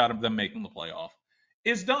zero shot of them making the playoff,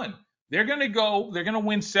 is done. They're going to go. They're going to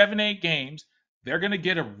win 7, 8 games. They're going to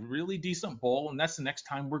get a really decent bowl, and that's the next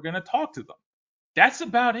time we're going to talk to them. That's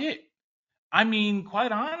about it. I mean,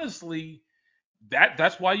 quite honestly,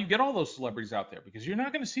 that's why you get all those celebrities out there, because you're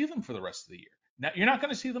not going to see them for the rest of the year. Now, you're not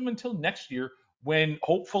going to see them until next year, when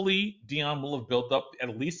hopefully Dion will have built up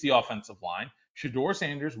at least the offensive line. Shedeur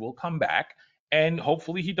Sanders will come back, and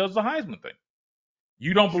hopefully he does the Heisman thing.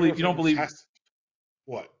 You don't believe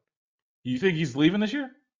What? You think he's leaving this year?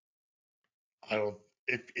 I don't.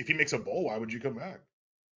 If he makes a bowl, why would you come back?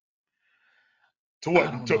 To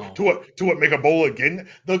what? To what? Make a bowl again?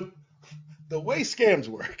 The way scams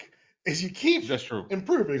work is you keep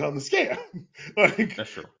improving on the scam. That's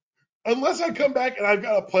true. Unless I come back and I've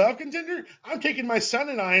got a playoff contender, I'm taking my son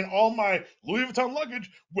and I and all my Louis Vuitton luggage.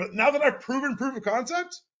 But now that I've proven proof of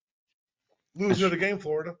concept, lose another game,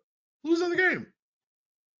 Florida. Lose another game.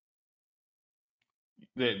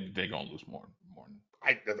 They're gonna lose more.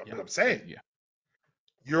 That's what I'm saying. Yeah.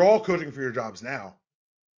 You're all coaching for your jobs now.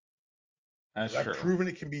 That's true. I've proven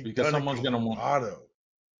it can be because done someone's in Colorado. Gonna want.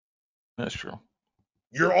 That's true.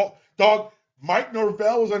 You're all dog. Mike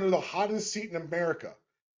Norvell was under the hottest seat in America.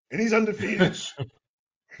 And he's undefeated.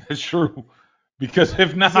 That's true. Because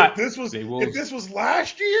if not, if this was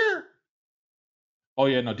last year. Oh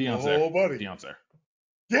yeah, no, Dion's there. Oh, buddy. Dion's there.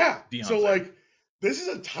 Yeah. Dion's so there. like, this is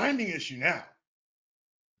a timing issue now.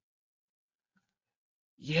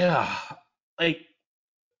 Yeah.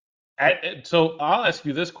 So I'll ask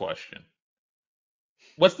you this question: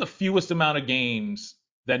 what's the fewest amount of games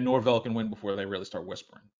that Norvell can win before they really start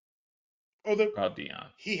whispering about Dion?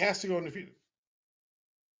 He has to go undefeated.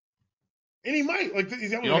 And he might. Like, he's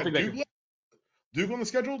got Duke on the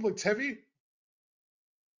schedule? Looks heavy?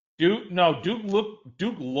 Duke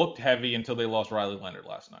looked heavy until they lost Riley Leonard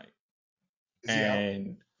last night.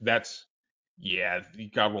 He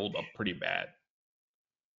got rolled up pretty bad.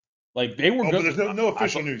 Like, they were good. But there's no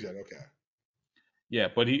official news yet. Okay. Yeah,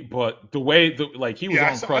 but he was on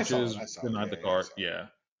crutches, denied the card. Yeah.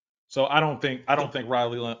 So I don't think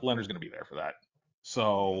Riley Leonard's going to be there for that.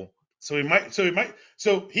 So he might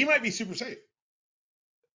be super safe.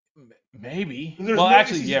 Maybe. There's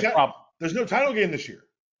no title game this year.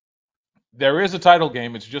 There is a title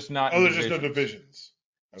game. It's just not. There's just no divisions.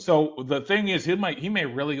 Okay. So the thing is, he may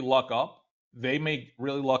really luck up. They may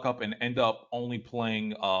really luck up and end up only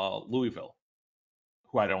playing Louisville,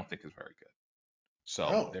 who I don't think is very good.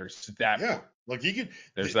 So there's that. Yeah, like he could.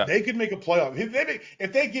 They could make a playoff.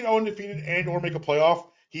 If they get undefeated and or make a playoff,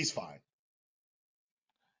 he's fine.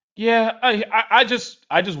 Yeah, I just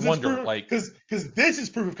wonder, because this is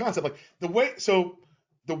proof of concept. Like the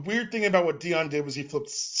weird thing about what Dion did was he flipped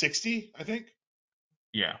 60, I think.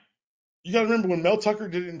 Yeah. You got to remember when Mel Tucker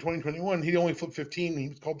did it in 2021, he only flipped 15. And he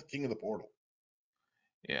was called the king of the portal.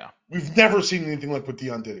 Yeah. We've never seen anything like what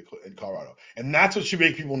Dion did in Colorado, and that's what should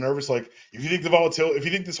make people nervous. Like, if you think the volatility, if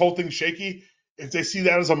you think this whole thing's shaky, if they see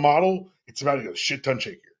that as a model, it's about to get a shit ton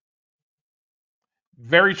shakier.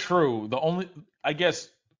 Very true. The only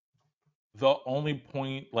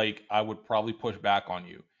point, like, I would probably push back on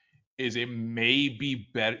you is it may be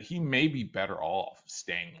better. He may be better off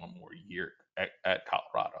staying one more year at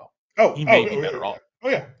Colorado. He may be better off. Oh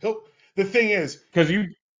yeah. The thing is, because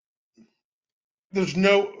there's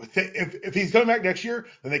no if he's coming back next year,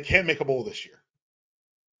 then they can't make a bowl this year.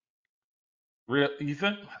 Really? You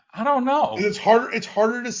think? I don't know. It's harder. It's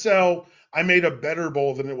harder to sell. I made a better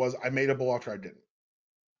bowl than it was. I made a bowl after I didn't.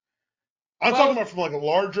 I'm talking about from like a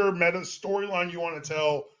larger meta storyline you want to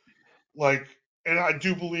tell, like, and I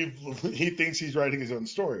do believe he thinks he's writing his own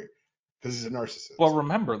story because he's a narcissist. Well,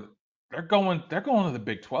 remember, they're going to the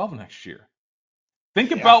Big 12 next year.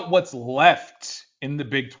 Think about what's left in the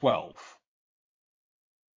Big 12.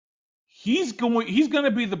 They're going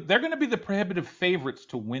to be the prohibitive favorites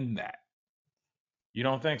to win that. You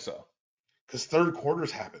don't think so? Because third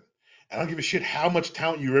quarters happen. I don't give a shit how much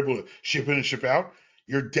talent you're able to ship in and ship out.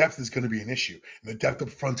 Your depth is going to be an issue. And the depth up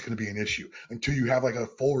front's going to be an issue until you have like a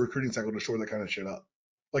full recruiting cycle to shore that kind of shit up.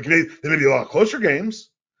 Like, they may be a lot closer games.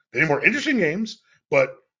 They may be more interesting games.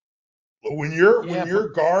 But When you're Yeah, when but your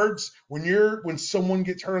guards when someone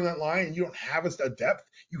gets hurt on that line and you don't have a depth,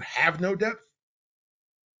 you have no depth.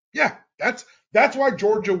 Yeah, that's why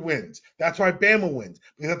Georgia wins. That's why Bama wins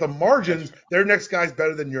because at the margins, their next guy's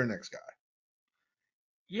better than your next guy.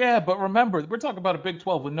 yeah, but remember, we're talking about a Big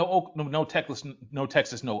 12 with no Texas,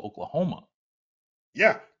 no Oklahoma.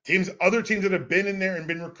 Yeah, other teams that have been in there and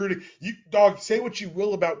been recruiting. You say what you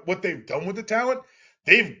will about what they've done with the talent.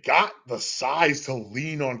 They've got the size to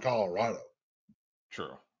lean on Colorado.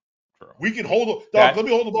 True, true. We can hold That let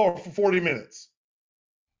me hold the ball for 40 minutes.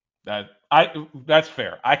 that's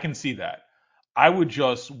fair. I can see that. I would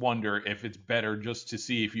just wonder if it's better just to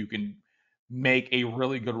see if you can make a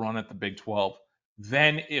really good run at the Big 12.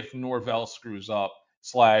 Then if Norvell screws up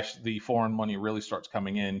 / the foreign money really starts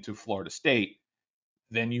coming in to Florida State,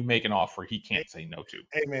 then you make an offer he can't say no to.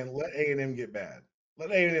 Hey man, let A&M get bad.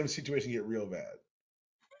 Let A&M situation get real bad.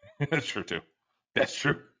 That's true too. That's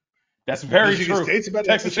true. That's very Michigan true. State's about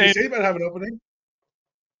Texas Michigan A&M. State about to have an opening.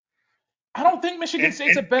 I don't think Michigan And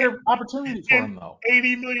State's a better opportunity for and him though.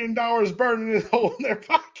 $80 million burning a hole in their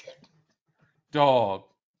pocket. Dog.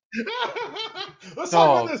 Let's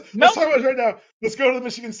talk about Dog. this. No. Let's talk about this right now. Let's go to the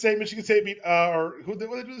Michigan State. Michigan State beat or what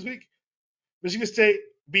did they do this week? Michigan State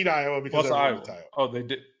beat Iowa because Plus everyone Iowa. beats Iowa. Oh, they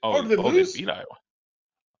did. Oh, did they They lose? beat Iowa.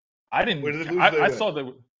 I Wait, didn't. did they lose? Or did they I win? saw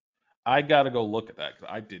that. I gotta go look at that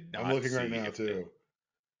because I did not. I'm looking see right now if too.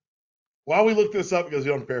 While we look this up because we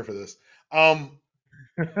don't prepare for this,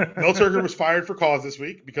 Mel Tucker was fired for cause this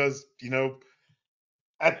week because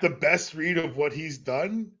at the best read of what he's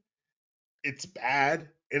done, it's bad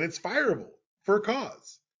and it's fireable for a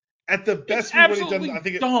cause. At the It's best read of what he's done, I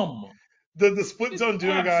absolutely think dumb. the split It's zone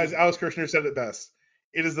duo guys, absolutely. Alex Kirshner said it best.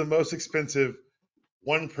 It is the most expensive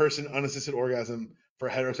one person unassisted orgasm for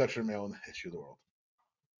a heterosexual male in the history of the world.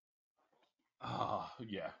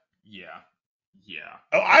 Yeah, yeah.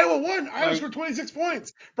 Oh, Iowa won. Iowa Like scored 26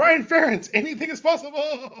 points. Brian Ferentz, anything is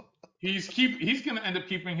possible. he's gonna end up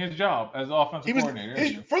keeping his job as offensive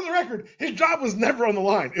coordinator. For the record, his job was never on the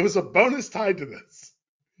line. It was a bonus tied to this.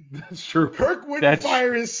 That's true. Kirk wouldn't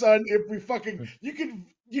fire his son if we fucking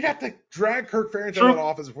you'd have to drag Kirk Ferentz out of that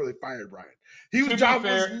office before they fired Brian. His job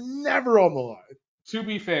was never on the line. To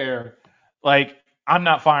be fair, like I'm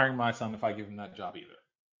not firing my son if I give him that job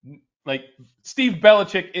either. Like Steve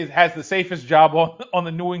Belichick has the safest job on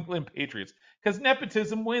the New England Patriots because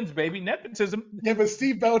nepotism wins, baby. Nepotism. Yeah, but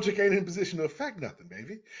Steve Belichick ain't in a position to affect nothing,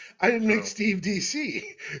 baby. I didn't make Steve DC.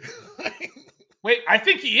 Wait, I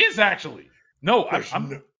think he is actually. No, I'm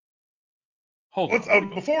no. Hold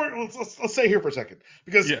on. Let's stay here for a second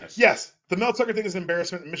because yes, the Mel Tucker thing is an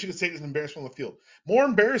embarrassment, and Michigan State is an embarrassment on the field. More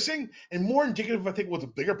embarrassing and more indicative, I think, what the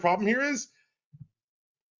bigger problem here is.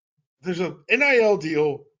 There's a NIL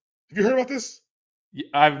deal. Have you heard about this? Yeah,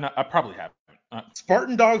 I've not. I probably haven't.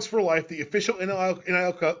 Spartan Dogs for Life, the official NIL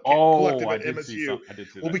collective at MSU,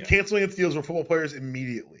 will be canceling its deals with football players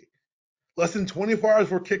immediately. Less than 24 hours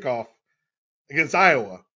before kickoff against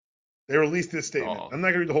Iowa, they released this statement. I'm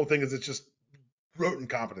not going to read the whole thing because it's just rote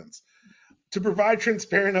incompetence. To provide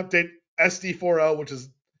transparent update, SD4L, which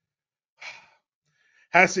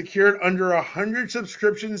has secured under 100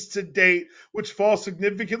 subscriptions to date, which falls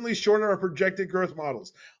significantly short of our projected growth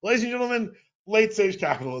models. Ladies and gentlemen, late stage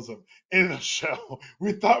capitalism in a show.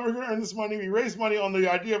 We thought we were going to earn this money. We raised money on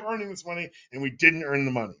the idea of earning this money, and we didn't earn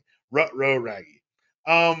the money. Rut row raggy.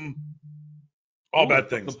 All bad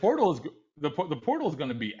things. The portal is going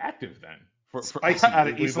to be active then. Spicy. Out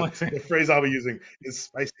of East Lansing. The phrase I'll be using is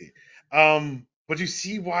spicy. But you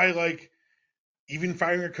see why, like, even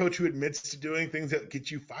firing a coach who admits to doing things that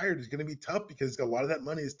get you fired is going to be tough because a lot of that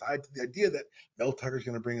money is tied to the idea that Mel Tucker's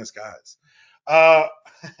going to bring us guys.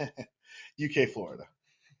 UK, Florida.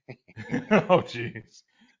 Oh, jeez.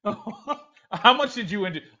 How much did you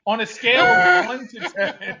enjoy? On a scale of 1 to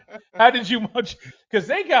 10, how did you much? Because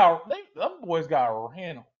them boys got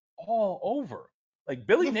ran all over. Like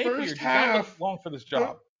Billy Napier did not look long for this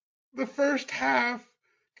job. The first half,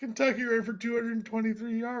 Kentucky ran for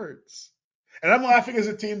 223 yards. And I'm laughing as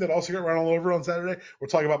a team that also got run all over on Saturday. We'll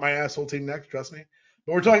talk about my asshole team next, trust me.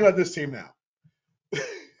 But we're talking about this team now.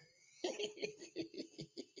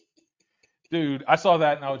 Dude, I saw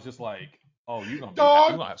that and I was just like, oh, you're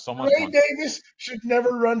gonna have so much Ray fun. Davis should never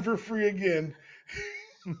run for free again.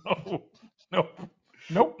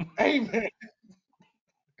 Nope. Amen.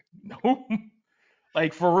 Nope.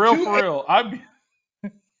 Like for real. I'd be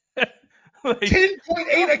like,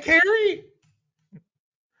 10.8 a carry?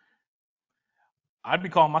 I'd be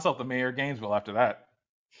calling myself the mayor of Gainesville after that.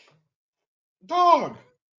 Dog.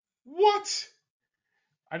 What?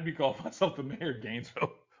 I'd be calling myself the mayor of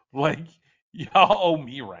Gainesville. Like, y'all owe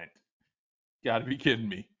me rent. You gotta be kidding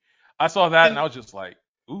me. I saw that and And, I was just like,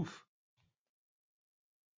 oof.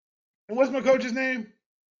 and what's my coach's name?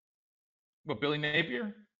 What, Billy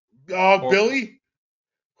Napier? Or Billy.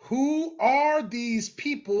 Who are these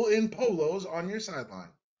people in polos on your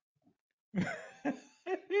sideline?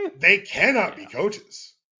 They cannot be yeah.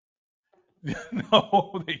 coaches.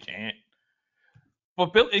 No, they can't.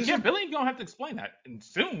 But Bill, This is again, Billy gonna have to explain that and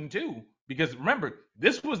soon too, because remember,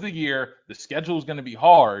 this was the year the schedule was gonna be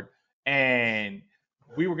hard, and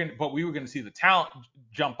we were gonna see the talent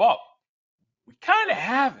jump up. We kind of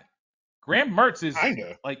haven't. Graham Mertz is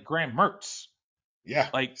kinda. like Graham Mertz, Yeah,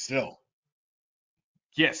 like still.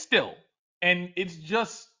 yeah, still, and it's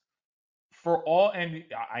just for all. And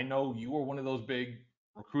I know you were one of those big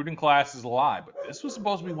recruiting classes alive, but this was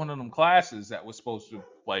supposed to be one of them classes that was supposed to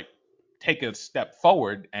like take a step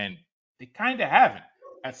forward, and they kind of haven't.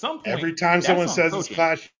 At some point, Every time that's someone on the says this coaching.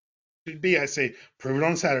 class should be, I say, prove it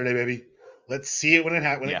on Saturday, baby. Let's see it when it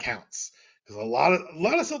Yeah. counts. Because a lot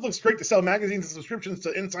of stuff looks great to sell magazines and subscriptions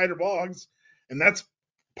to insider blogs, and that's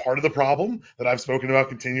part of the problem that I've spoken about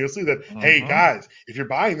continuously. That hey Mm-hmm. guys, if you're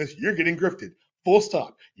buying this, you're getting grifted. Full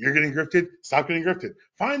stop. You're getting grifted. Stop getting grifted.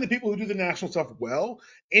 Find the people who do the national stuff well.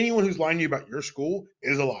 Anyone who's lying to you about your school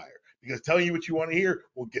is a liar because telling you what you want to hear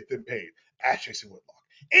will get them paid. Ask Jason Whitlock.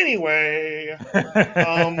 Anyway,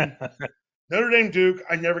 um, Notre Dame Duke.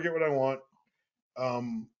 I never get what I want.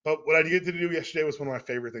 But what I did get to do yesterday was one of my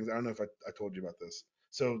favorite things. I don't know if I told you about this.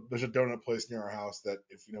 So there's a donut place near our house that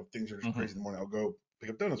if things are just hmm crazy in the morning, I'll go pick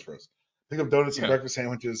up donuts for us. Pick up donuts and Yeah. breakfast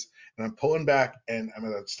sandwiches, and I'm pulling back and I'm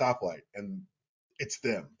at a stoplight and it's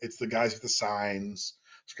them. It's the guys with the signs,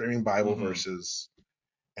 screaming Bible hmm verses.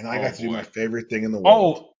 And I Oh got to do my boy. favorite thing in the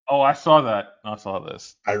world. Oh, I saw that. I saw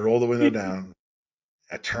this. I roll the window down,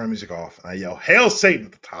 I turn the music off, and I yell, "Hail Satan!"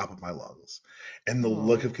 at the top of my lungs. And the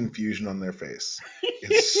look of Oh. confusion on their face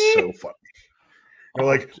is so funny. You're Oh,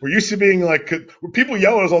 like, we're used to being like, people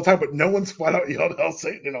yell at us all the time, but no one's flat out yelled "Hail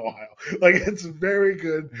Satan" in Ohio. Like, it's very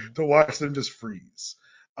good to watch them just freeze.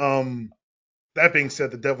 That being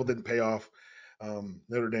said, the devil didn't pay off.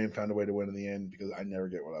 Notre Dame found a way to win in the end because I never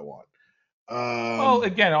get what I want. well, Um,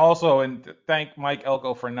 again, also, and thank Mike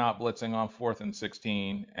Elko for not blitzing on 4th and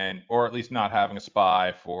 16, and or at least not having a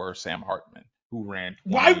spy for Sam Hartman, who ran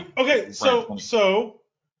why? Okay, 20.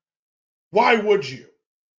 why would you?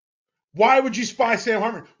 Why would you spy Sam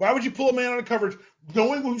Hartman? Why would you pull a man out of coverage,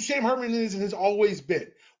 knowing who Sam Hartman is and has always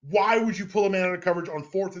been? Why would you pull a man out of coverage on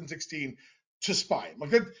 4th and 16 to spy him? Like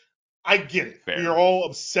that, I get it. We are Fair. all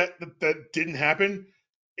upset that that didn't happen.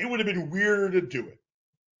 It would have been weirder to do it.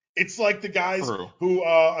 It's like the guys True. who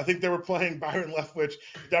I think they were playing Byron Leftwich.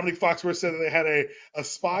 Dominic Foxworth said that they had a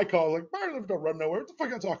spy call. Like Byron Leftwich don't run nowhere. What the fuck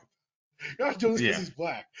are you talking? You're not doing this because Yeah. he's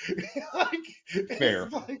black. Like it's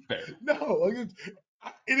Fair. like Fair. no. Like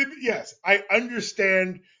yes, I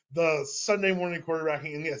understand the Sunday morning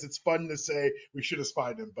quarterbacking, and yes, it's fun to say we should have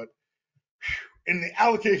spied him, but in the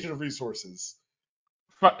allocation of resources,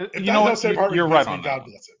 if You that's know how what? Sam Hartman You're pays right me, on that God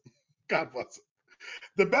one. bless it. God bless it.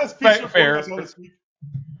 The best piece of reporting I Fair. saw this week.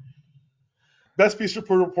 Best piece of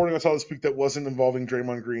reporting I saw this week that wasn't involving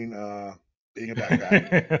Draymond Green being a backpack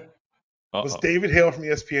was Uh-oh. David Hale from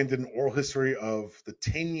ESPN did an oral history of the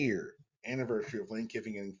 10-year anniversary of Lane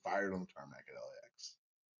Kiffin getting fired on the tarmac at LAX.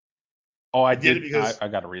 Oh, I He did it did. I, because I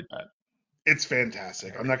got to read that. it's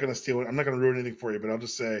fantastic. I'm not going to steal it. I'm not going to ruin anything for you, but I'll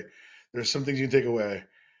just say there's some things you can take away.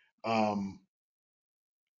 Um,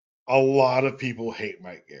 a lot of people hate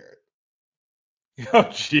Mike Garrett. Oh,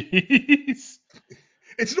 jeez.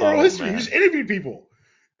 It's an oral Oh, history. He just man. interviewed people,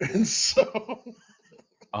 and so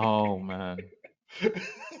Oh, man.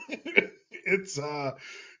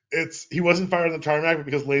 it's he wasn't fired on the tarmac, but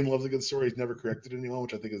because Lane loves a good story, he's never corrected anyone,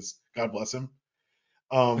 which I think is God bless him.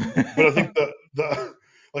 But I think the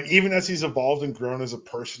like even as he's evolved and grown as a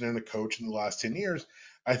person and a coach in the last 10 years,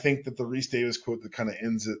 I think that the Reese Davis quote that kind of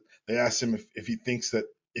ends it. They asked him if he thinks that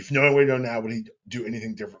if knowing what he knows now, would he do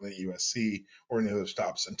anything differently at USC or any other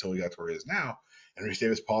stops until he got to where he is now? And Reese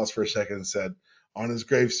Davis paused for a second and said, "On his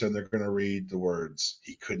gravestone, they're going to read the words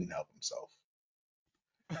he couldn't help himself."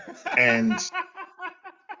 And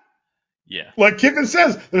Yeah. like Kiffin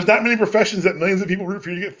says, there's not many professions that millions of people root for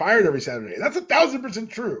you to get fired every Saturday. That's 1,000%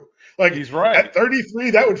 true. Like He's right. at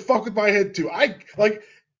 33, that would fuck with my head too. I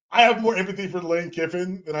have more empathy for Lane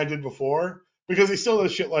Kiffin than I did before because he still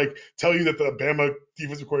does shit like tell you that the Bama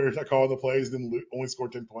defensive coordinator is not calling the plays and then only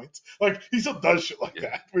scored 10 points. Like he still does shit like Yeah.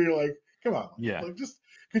 that where you're like, come on, Yeah. like just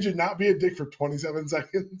could you not be a dick for 27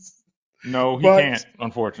 seconds? No, he But can't,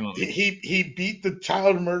 unfortunately. he beat the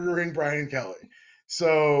child murdering Brian Kelly.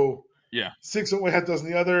 So Yeah. six on one, half dozen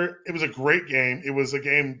the other. It was a great game. It was a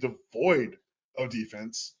game devoid of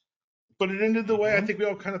defense, but it ended the way I Mhm. think we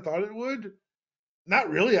all kind of thought it would. Not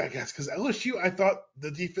really, I guess, because LSU, I thought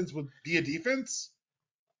the defense would be a defense,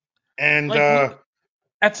 and Like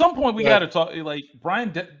at some point we got but to talk. Like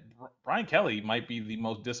Brian Kelly might be the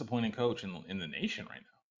most disappointing coach in the nation right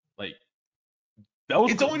now. Like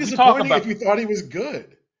those it's only we talk disappointing about if you thought he was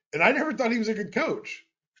good, and I never thought he was a good coach.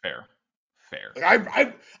 fair, fair.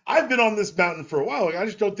 Like I've been on this mountain for a while. Like I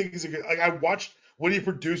just don't think he's a good. Like I watched what he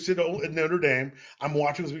produced at Notre Dame. I'm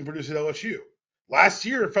watching what's being produced at LSU. Last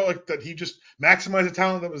year, it felt like that he just maximized the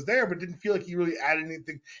talent that was there, but didn't feel like he really added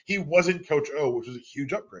anything. He wasn't Coach O, which was a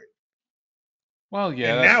huge upgrade. Well,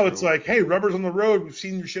 yeah, And that's now it's true. like, hey, rubber's on the road. We've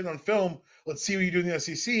seen your shit on film. Let's see what you do in the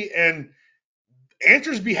SEC. And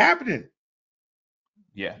answers be happening.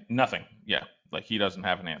 Yeah, nothing. Yeah, like he doesn't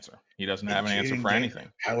have an answer. He doesn't And have an answer for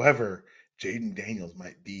anything. However, Jaden Daniels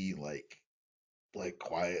might be like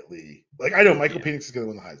quietly, like I know Michael Yeah. Penix is going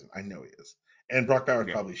to win the Heisman. I know he is, and Brock Bowers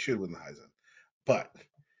Okay. probably should win the Heisman, but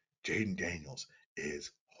Jaden Daniels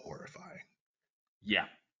is horrifying. Yeah.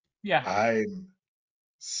 Yeah. I'm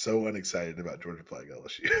so unexcited about Georgia playing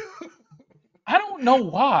LSU. I don't know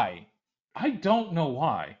why. I don't know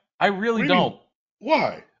why. I really What do you don't. mean?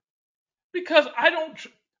 Why? Because I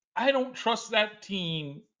don't trust that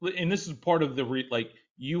team. And this is part of the like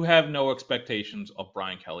you have no expectations of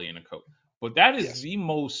Brian Kelly and a coach, but that is Yes, the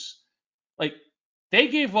most like they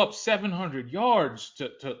gave up 700 yards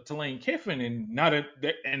to Lane Kiffin and not a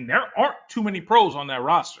and there aren't too many pros on that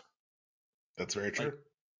roster. that's very Like true.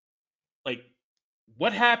 like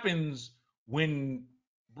what happens when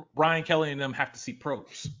Brian Kelly and them have to see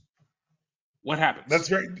pros? What happens?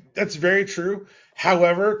 That's very true.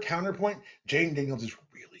 However, counterpoint, Jaden Daniels is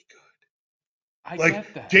really I good. Like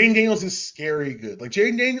get that. Jaden Daniels is scary good.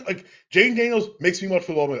 Jaden Daniels makes me watch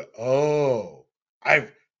football. I'm like, oh,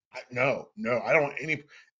 no, I don't want any.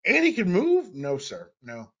 And he can move? No, sir.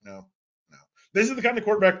 No. This is the kind of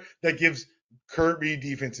quarterback that gives Kirby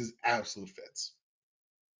defenses absolute fits.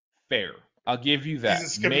 Fair. I'll give you He's a that.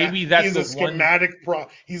 schematic. Maybe that's the one.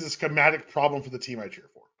 He's a schematic problem for the team I cheer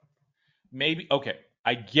for. Maybe okay.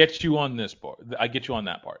 I get you on this part. I get you on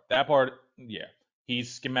that part. That part, yeah.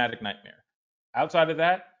 He's schematic nightmare. Outside of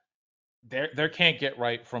that, there can't get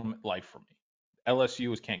right from life for me.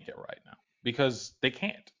 LSU is can't get right now because they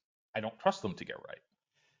can't. I don't trust them to get right.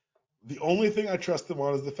 The only thing I trust them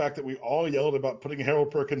on is the fact that we all yelled about putting Harold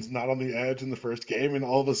Perkins not on the edge in the first game, and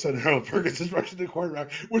all of a sudden Harold Perkins is rushing the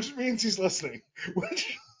quarterback, which means he's listening.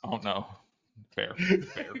 Which, Oh no. Fair.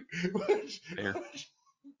 Fair. which, Fair.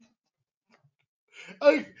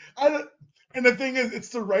 like I don't, and the thing is, it's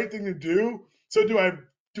the right thing to do. So do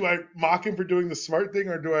I mock him for doing the smart thing,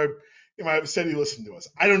 or do I am I upset he listened to us?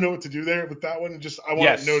 I don't know what to do there with that one. Just I want it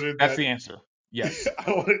Yes, noted that's that the answer. Yes.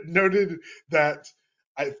 I want it noted that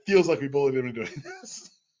it feels like we bullied him into doing this.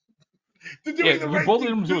 To Yeah, doing the you right bullied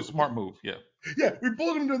thing. him to a smart move. Yeah. Yeah, we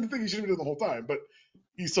bullied him doing the thing he should have done the whole time, but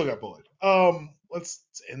he still got bullied. Let's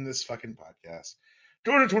end this fucking podcast.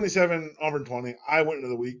 Georgia 27, Auburn 20. I went into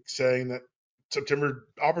the week saying that September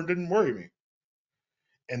Auburn didn't worry me,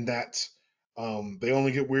 and that they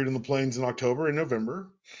only get weird in the plains in October and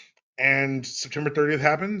November. And September 30th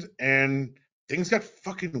happened, and things got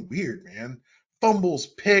fucking weird, man. Fumbles,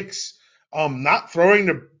 picks, not throwing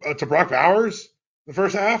to Brock Bowers the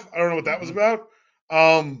first half. I don't know what that was Hmm.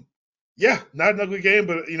 about. Yeah, not an ugly game,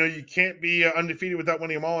 but you can't be undefeated without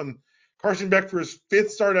winning them all. And Carson Beck for his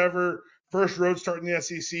fifth start ever, first road start in the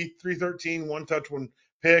SEC, 313, one touch, one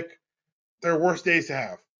pick. Their worst days to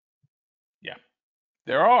have. Yeah.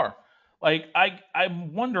 There are. Like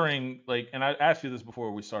I'm wondering like and I asked you this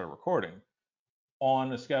before we started recording.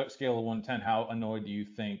 On a scale of 1 to 10, how annoyed do you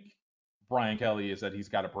think Brian Kelly is that he's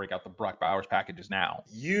got to break out the Brock Bowers packages now?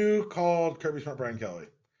 You called Kirby Smart Brian Kelly.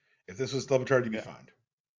 If this was double charge, you'd be Yeah. fined.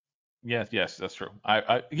 Yes, that's true.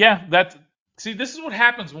 Yeah, that's see, this is what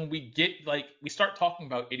happens when we get like we start talking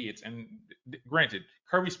about idiots. And granted,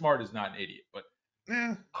 Kirby Smart is not an idiot, but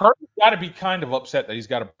Yeah, Kirby's got to be kind of upset that he's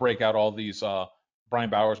got to break out all these Brian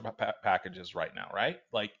Bowers packages right now, right?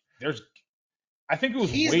 Like, I think it was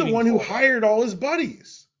he's the waiting one who for hired all his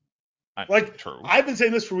buddies. Like true. I've been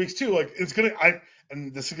saying this for weeks too. Like it's gonna.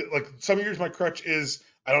 And this is like some years my crutch is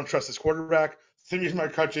I don't trust this quarterback. Some years my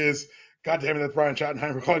crutch is God damn it, that's Brian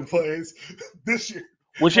Schottenheimer calling plays. This year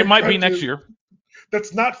Which my it might be crutch next is year.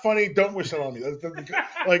 that's not funny. Don't wish that on me.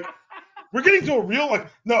 Like we're getting to a real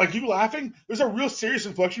like you laughing. There's a real serious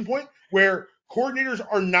inflection point where coordinators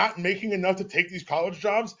are not making enough to take these college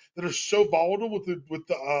jobs that are so volatile with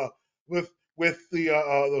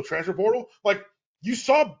the transfer portal. Like you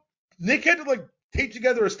saw, Nick had to like tape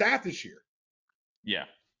together a staff this year. Yeah.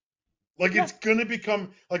 Like Yeah, it's gonna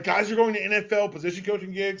become like guys are going to NFL position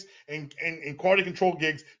coaching gigs and quality control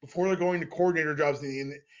gigs before they're going to coordinator jobs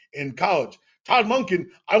in college. Todd Monken,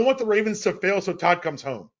 I want the Ravens to fail so Todd comes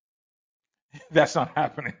home. that's not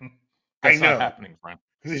happening. I That's not know happening, friend.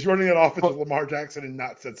 because he's running that offense But with Lamar Jackson and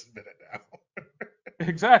not since a minute now.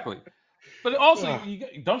 exactly. But also, Ugh.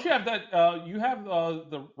 don't you have that? You have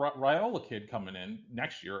the Raiola kid coming in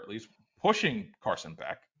next year, at least pushing Carson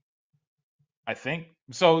back. I think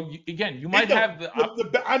so. Again, you might No, have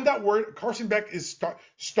the. I'm not worried. Carson Beck is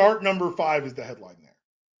start number 5 is the headline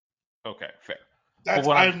there. Okay, fair. But That's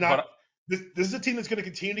what I'm, I'm but not. This is a team that's going to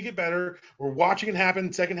continue to get better. We're watching it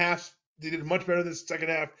happen. Second half, they did much better this second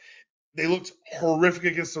half. They looked horrific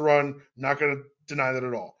against the run. Not going to deny that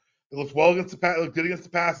at all. They looked well against the pass. Looked good against the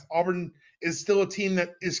pass. Auburn is still a team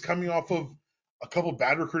that is coming off of a couple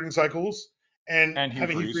bad recruiting cycles and and Hugh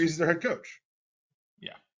having Hugh Freeze. Freeze as their head coach.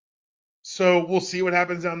 Yeah. So we'll see what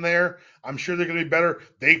happens down there. I'm sure they're going to be better.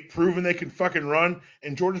 They've proven they can fucking run,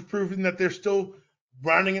 and Georgia's proven that they're still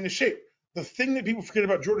rounding into shape. The thing that people forget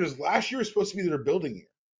about Georgia is last year was supposed to be their building year,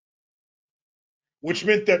 which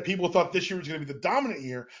meant that people thought this year was going to be the dominant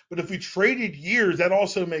year. But if we traded years, that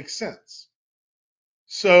also makes sense.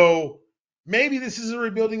 So maybe this is a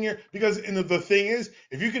rebuilding year because and the thing is,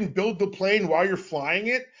 if you can build the plane while you're flying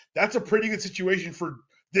it, that's a pretty good situation for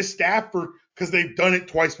this staff because they've done it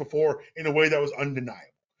twice before in a way that was undeniable.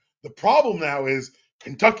 The problem now is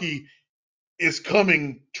Kentucky is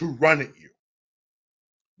coming to run at you.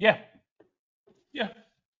 Yeah. Yeah.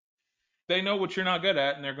 They know what you're not good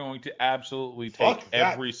at, and they're going to absolutely take Fuck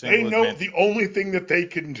that. every They single know advantage. the only thing that they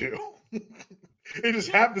can do. It just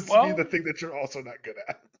Yeah. happens to be the Well. thing that you're also not good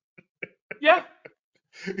at. Yeah.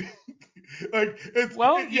 Like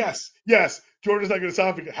Well. yes, Georgia's not going to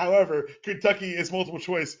stop it. However, Kentucky is multiple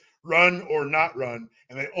choice, run or not run,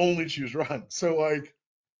 and they only choose run. So like,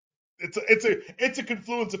 it's a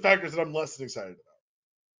confluence of factors that I'm less than excited about.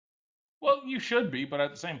 Well, you should be, but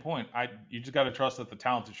at the same point, you just got to trust that the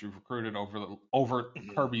talent that you've recruited over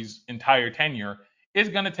Mhm. Kirby's entire tenure is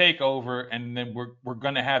going to take over, and then we're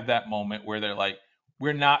going to have that moment where they're like,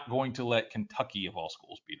 we're not going to let Kentucky of all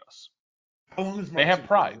schools beat us. How long has They Mark have Stoops been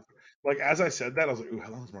pride, there? Like as I said that, I was like, ooh,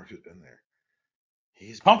 how long has Mark Stoops been there?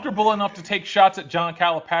 He's been comfortable there. enough to take shots at John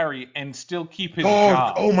Calipari and still keep his Dog,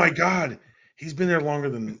 job. oh my God. He's been there longer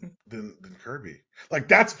than Kirby. Like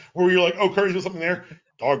that's where you're like, oh, Kirby's doing something there.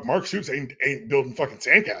 Dog, Mark Stoops ain't building fucking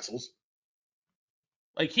sandcastles.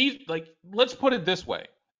 Let's put it this way,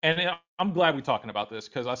 and I'm glad we're talking about this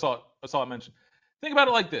because I saw it mentioned. Think about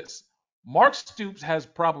it like this: Mark Stoops has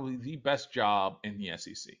probably the best job in the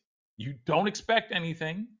SEC. You don't expect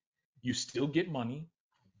anything, you still get money.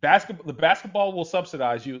 The basketball will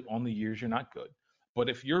subsidize you on the years you're not good, but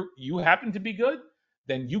if you happen to be good,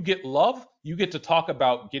 then you get love. You get to talk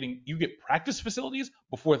about you get practice facilities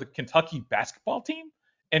before the Kentucky basketball team,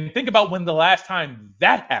 and think about when the last time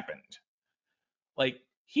that happened. Like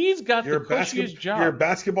he's got the cushiest You're a job.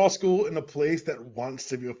 basketball school in a place that wants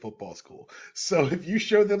to be a football school. So if you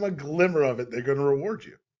show them a glimmer of it, they're going to reward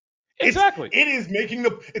you. Exactly. It's making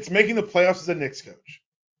the playoffs as a Knicks coach.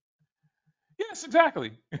 Yes,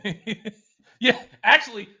 exactly. Yeah,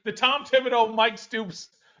 actually, the Tom Thibodeau, Mike Stoops,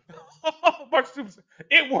 Mark Stoops,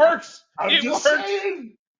 it works. I'm It just works.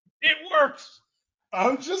 saying. It works.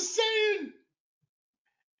 I'm just saying.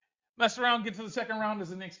 Mess around, get to the second round as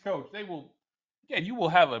the Knicks coach. They will. Yeah, you will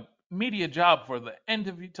have a media job for the end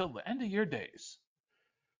of you till the end of your days.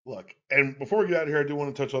 Look, and before we get out of here, I do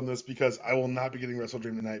want to touch on this because I will not be getting Wrestle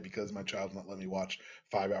Dream tonight because my child's not letting me watch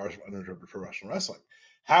 5 hours of uninterrupted professional wrestling.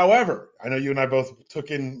 However, I know you and I both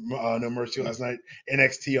took in No Mercy last night,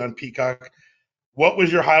 NXT on Peacock. What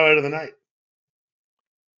was your highlight of the night?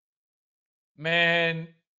 Man,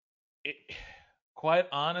 it, quite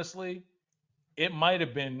honestly, it might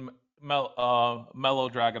have been Mellow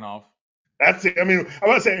Dragunov. That's it. I mean, I'm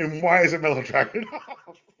not saying why is it Mellow Dragon?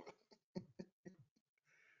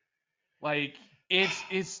 Like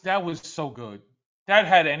it's that was so good.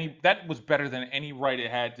 That was better than any right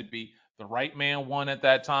it had to be. The right man won at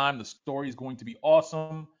that time. The story is going to be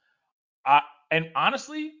awesome. I and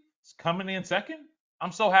honestly, it's coming in second.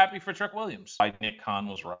 I'm so happy for Trick Williams. Nick Khan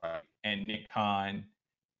was right, and Nick Khan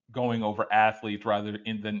going over athletes than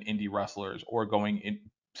indie wrestlers or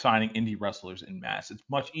signing indie wrestlers in mass. It's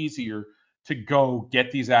much easier to go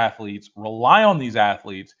get these athletes, rely on these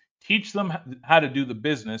athletes, teach them how to do the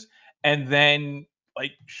business, and then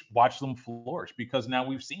like watch them flourish because now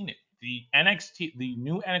we've seen it. The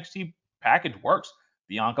new NXT package works.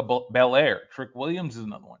 Bianca Belair, Trick Williams is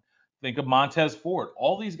another one. Think of Montez Ford.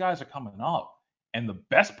 All these guys are coming up, and the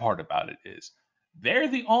best part about it is they're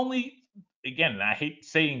the only again, and I hate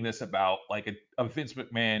saying this about like a Vince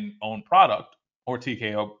McMahon owned product or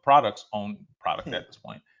TKO products owned product at this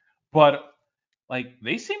point, but like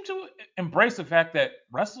they seem to embrace the fact that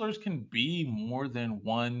wrestlers can be more than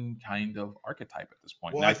one kind of archetype at this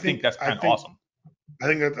point, Well, and I think that's kind of awesome. I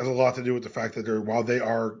think that has a lot to do with the fact that while they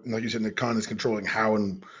are, like you said, Nick Khan is controlling how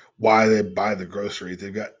and why they buy the groceries.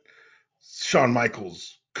 They've got Shawn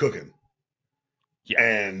Michaels cooking, Yeah,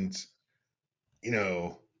 and you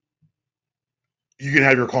know you can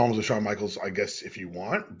have your qualms with Shawn Michaels, I guess, if you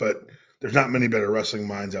want, but there's not many better wrestling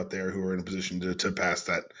minds out there who are in a position to pass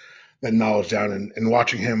that knowledge down. And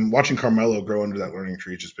watching Carmelo grow under that learning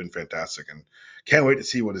tree has just been fantastic. And can't wait to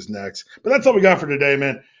see what is next. But that's all we got for today,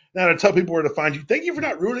 man. Now to tell people where to find you. Thank you for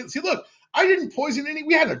not ruining it. See, look, I didn't poison any.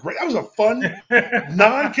 That was a fun,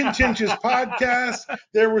 non-contentious podcast.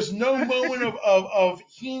 There was no moment of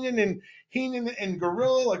Heenan and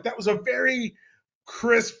Gorilla. Like that was a very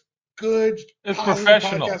crisp, good, it's positive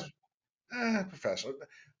professional. podcast. Professional.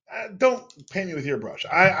 Don't paint me with your brush.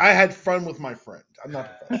 I had fun with my friend. I'm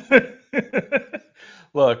not professional.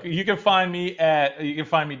 Look, you can find me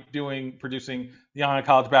producing the Ion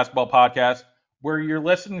College Basketball Podcast. Where you're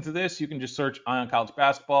listening to this, you can just search Ion College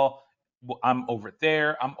Basketball. I'm over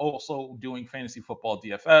there. I'm also doing fantasy football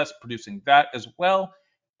DFS, producing that as well.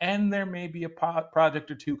 And there may be a project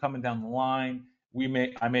or two coming down the line.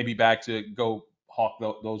 I may be back to go hawk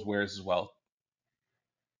those wares as well.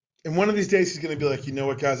 And one of these days, he's going to be like, you know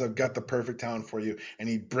what, guys, I've got the perfect talent for you. And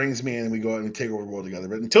he brings me in and we go out and take over the world together.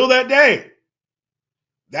 But until that day,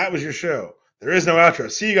 that was your show. There is no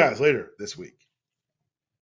outro. See you guys later this week.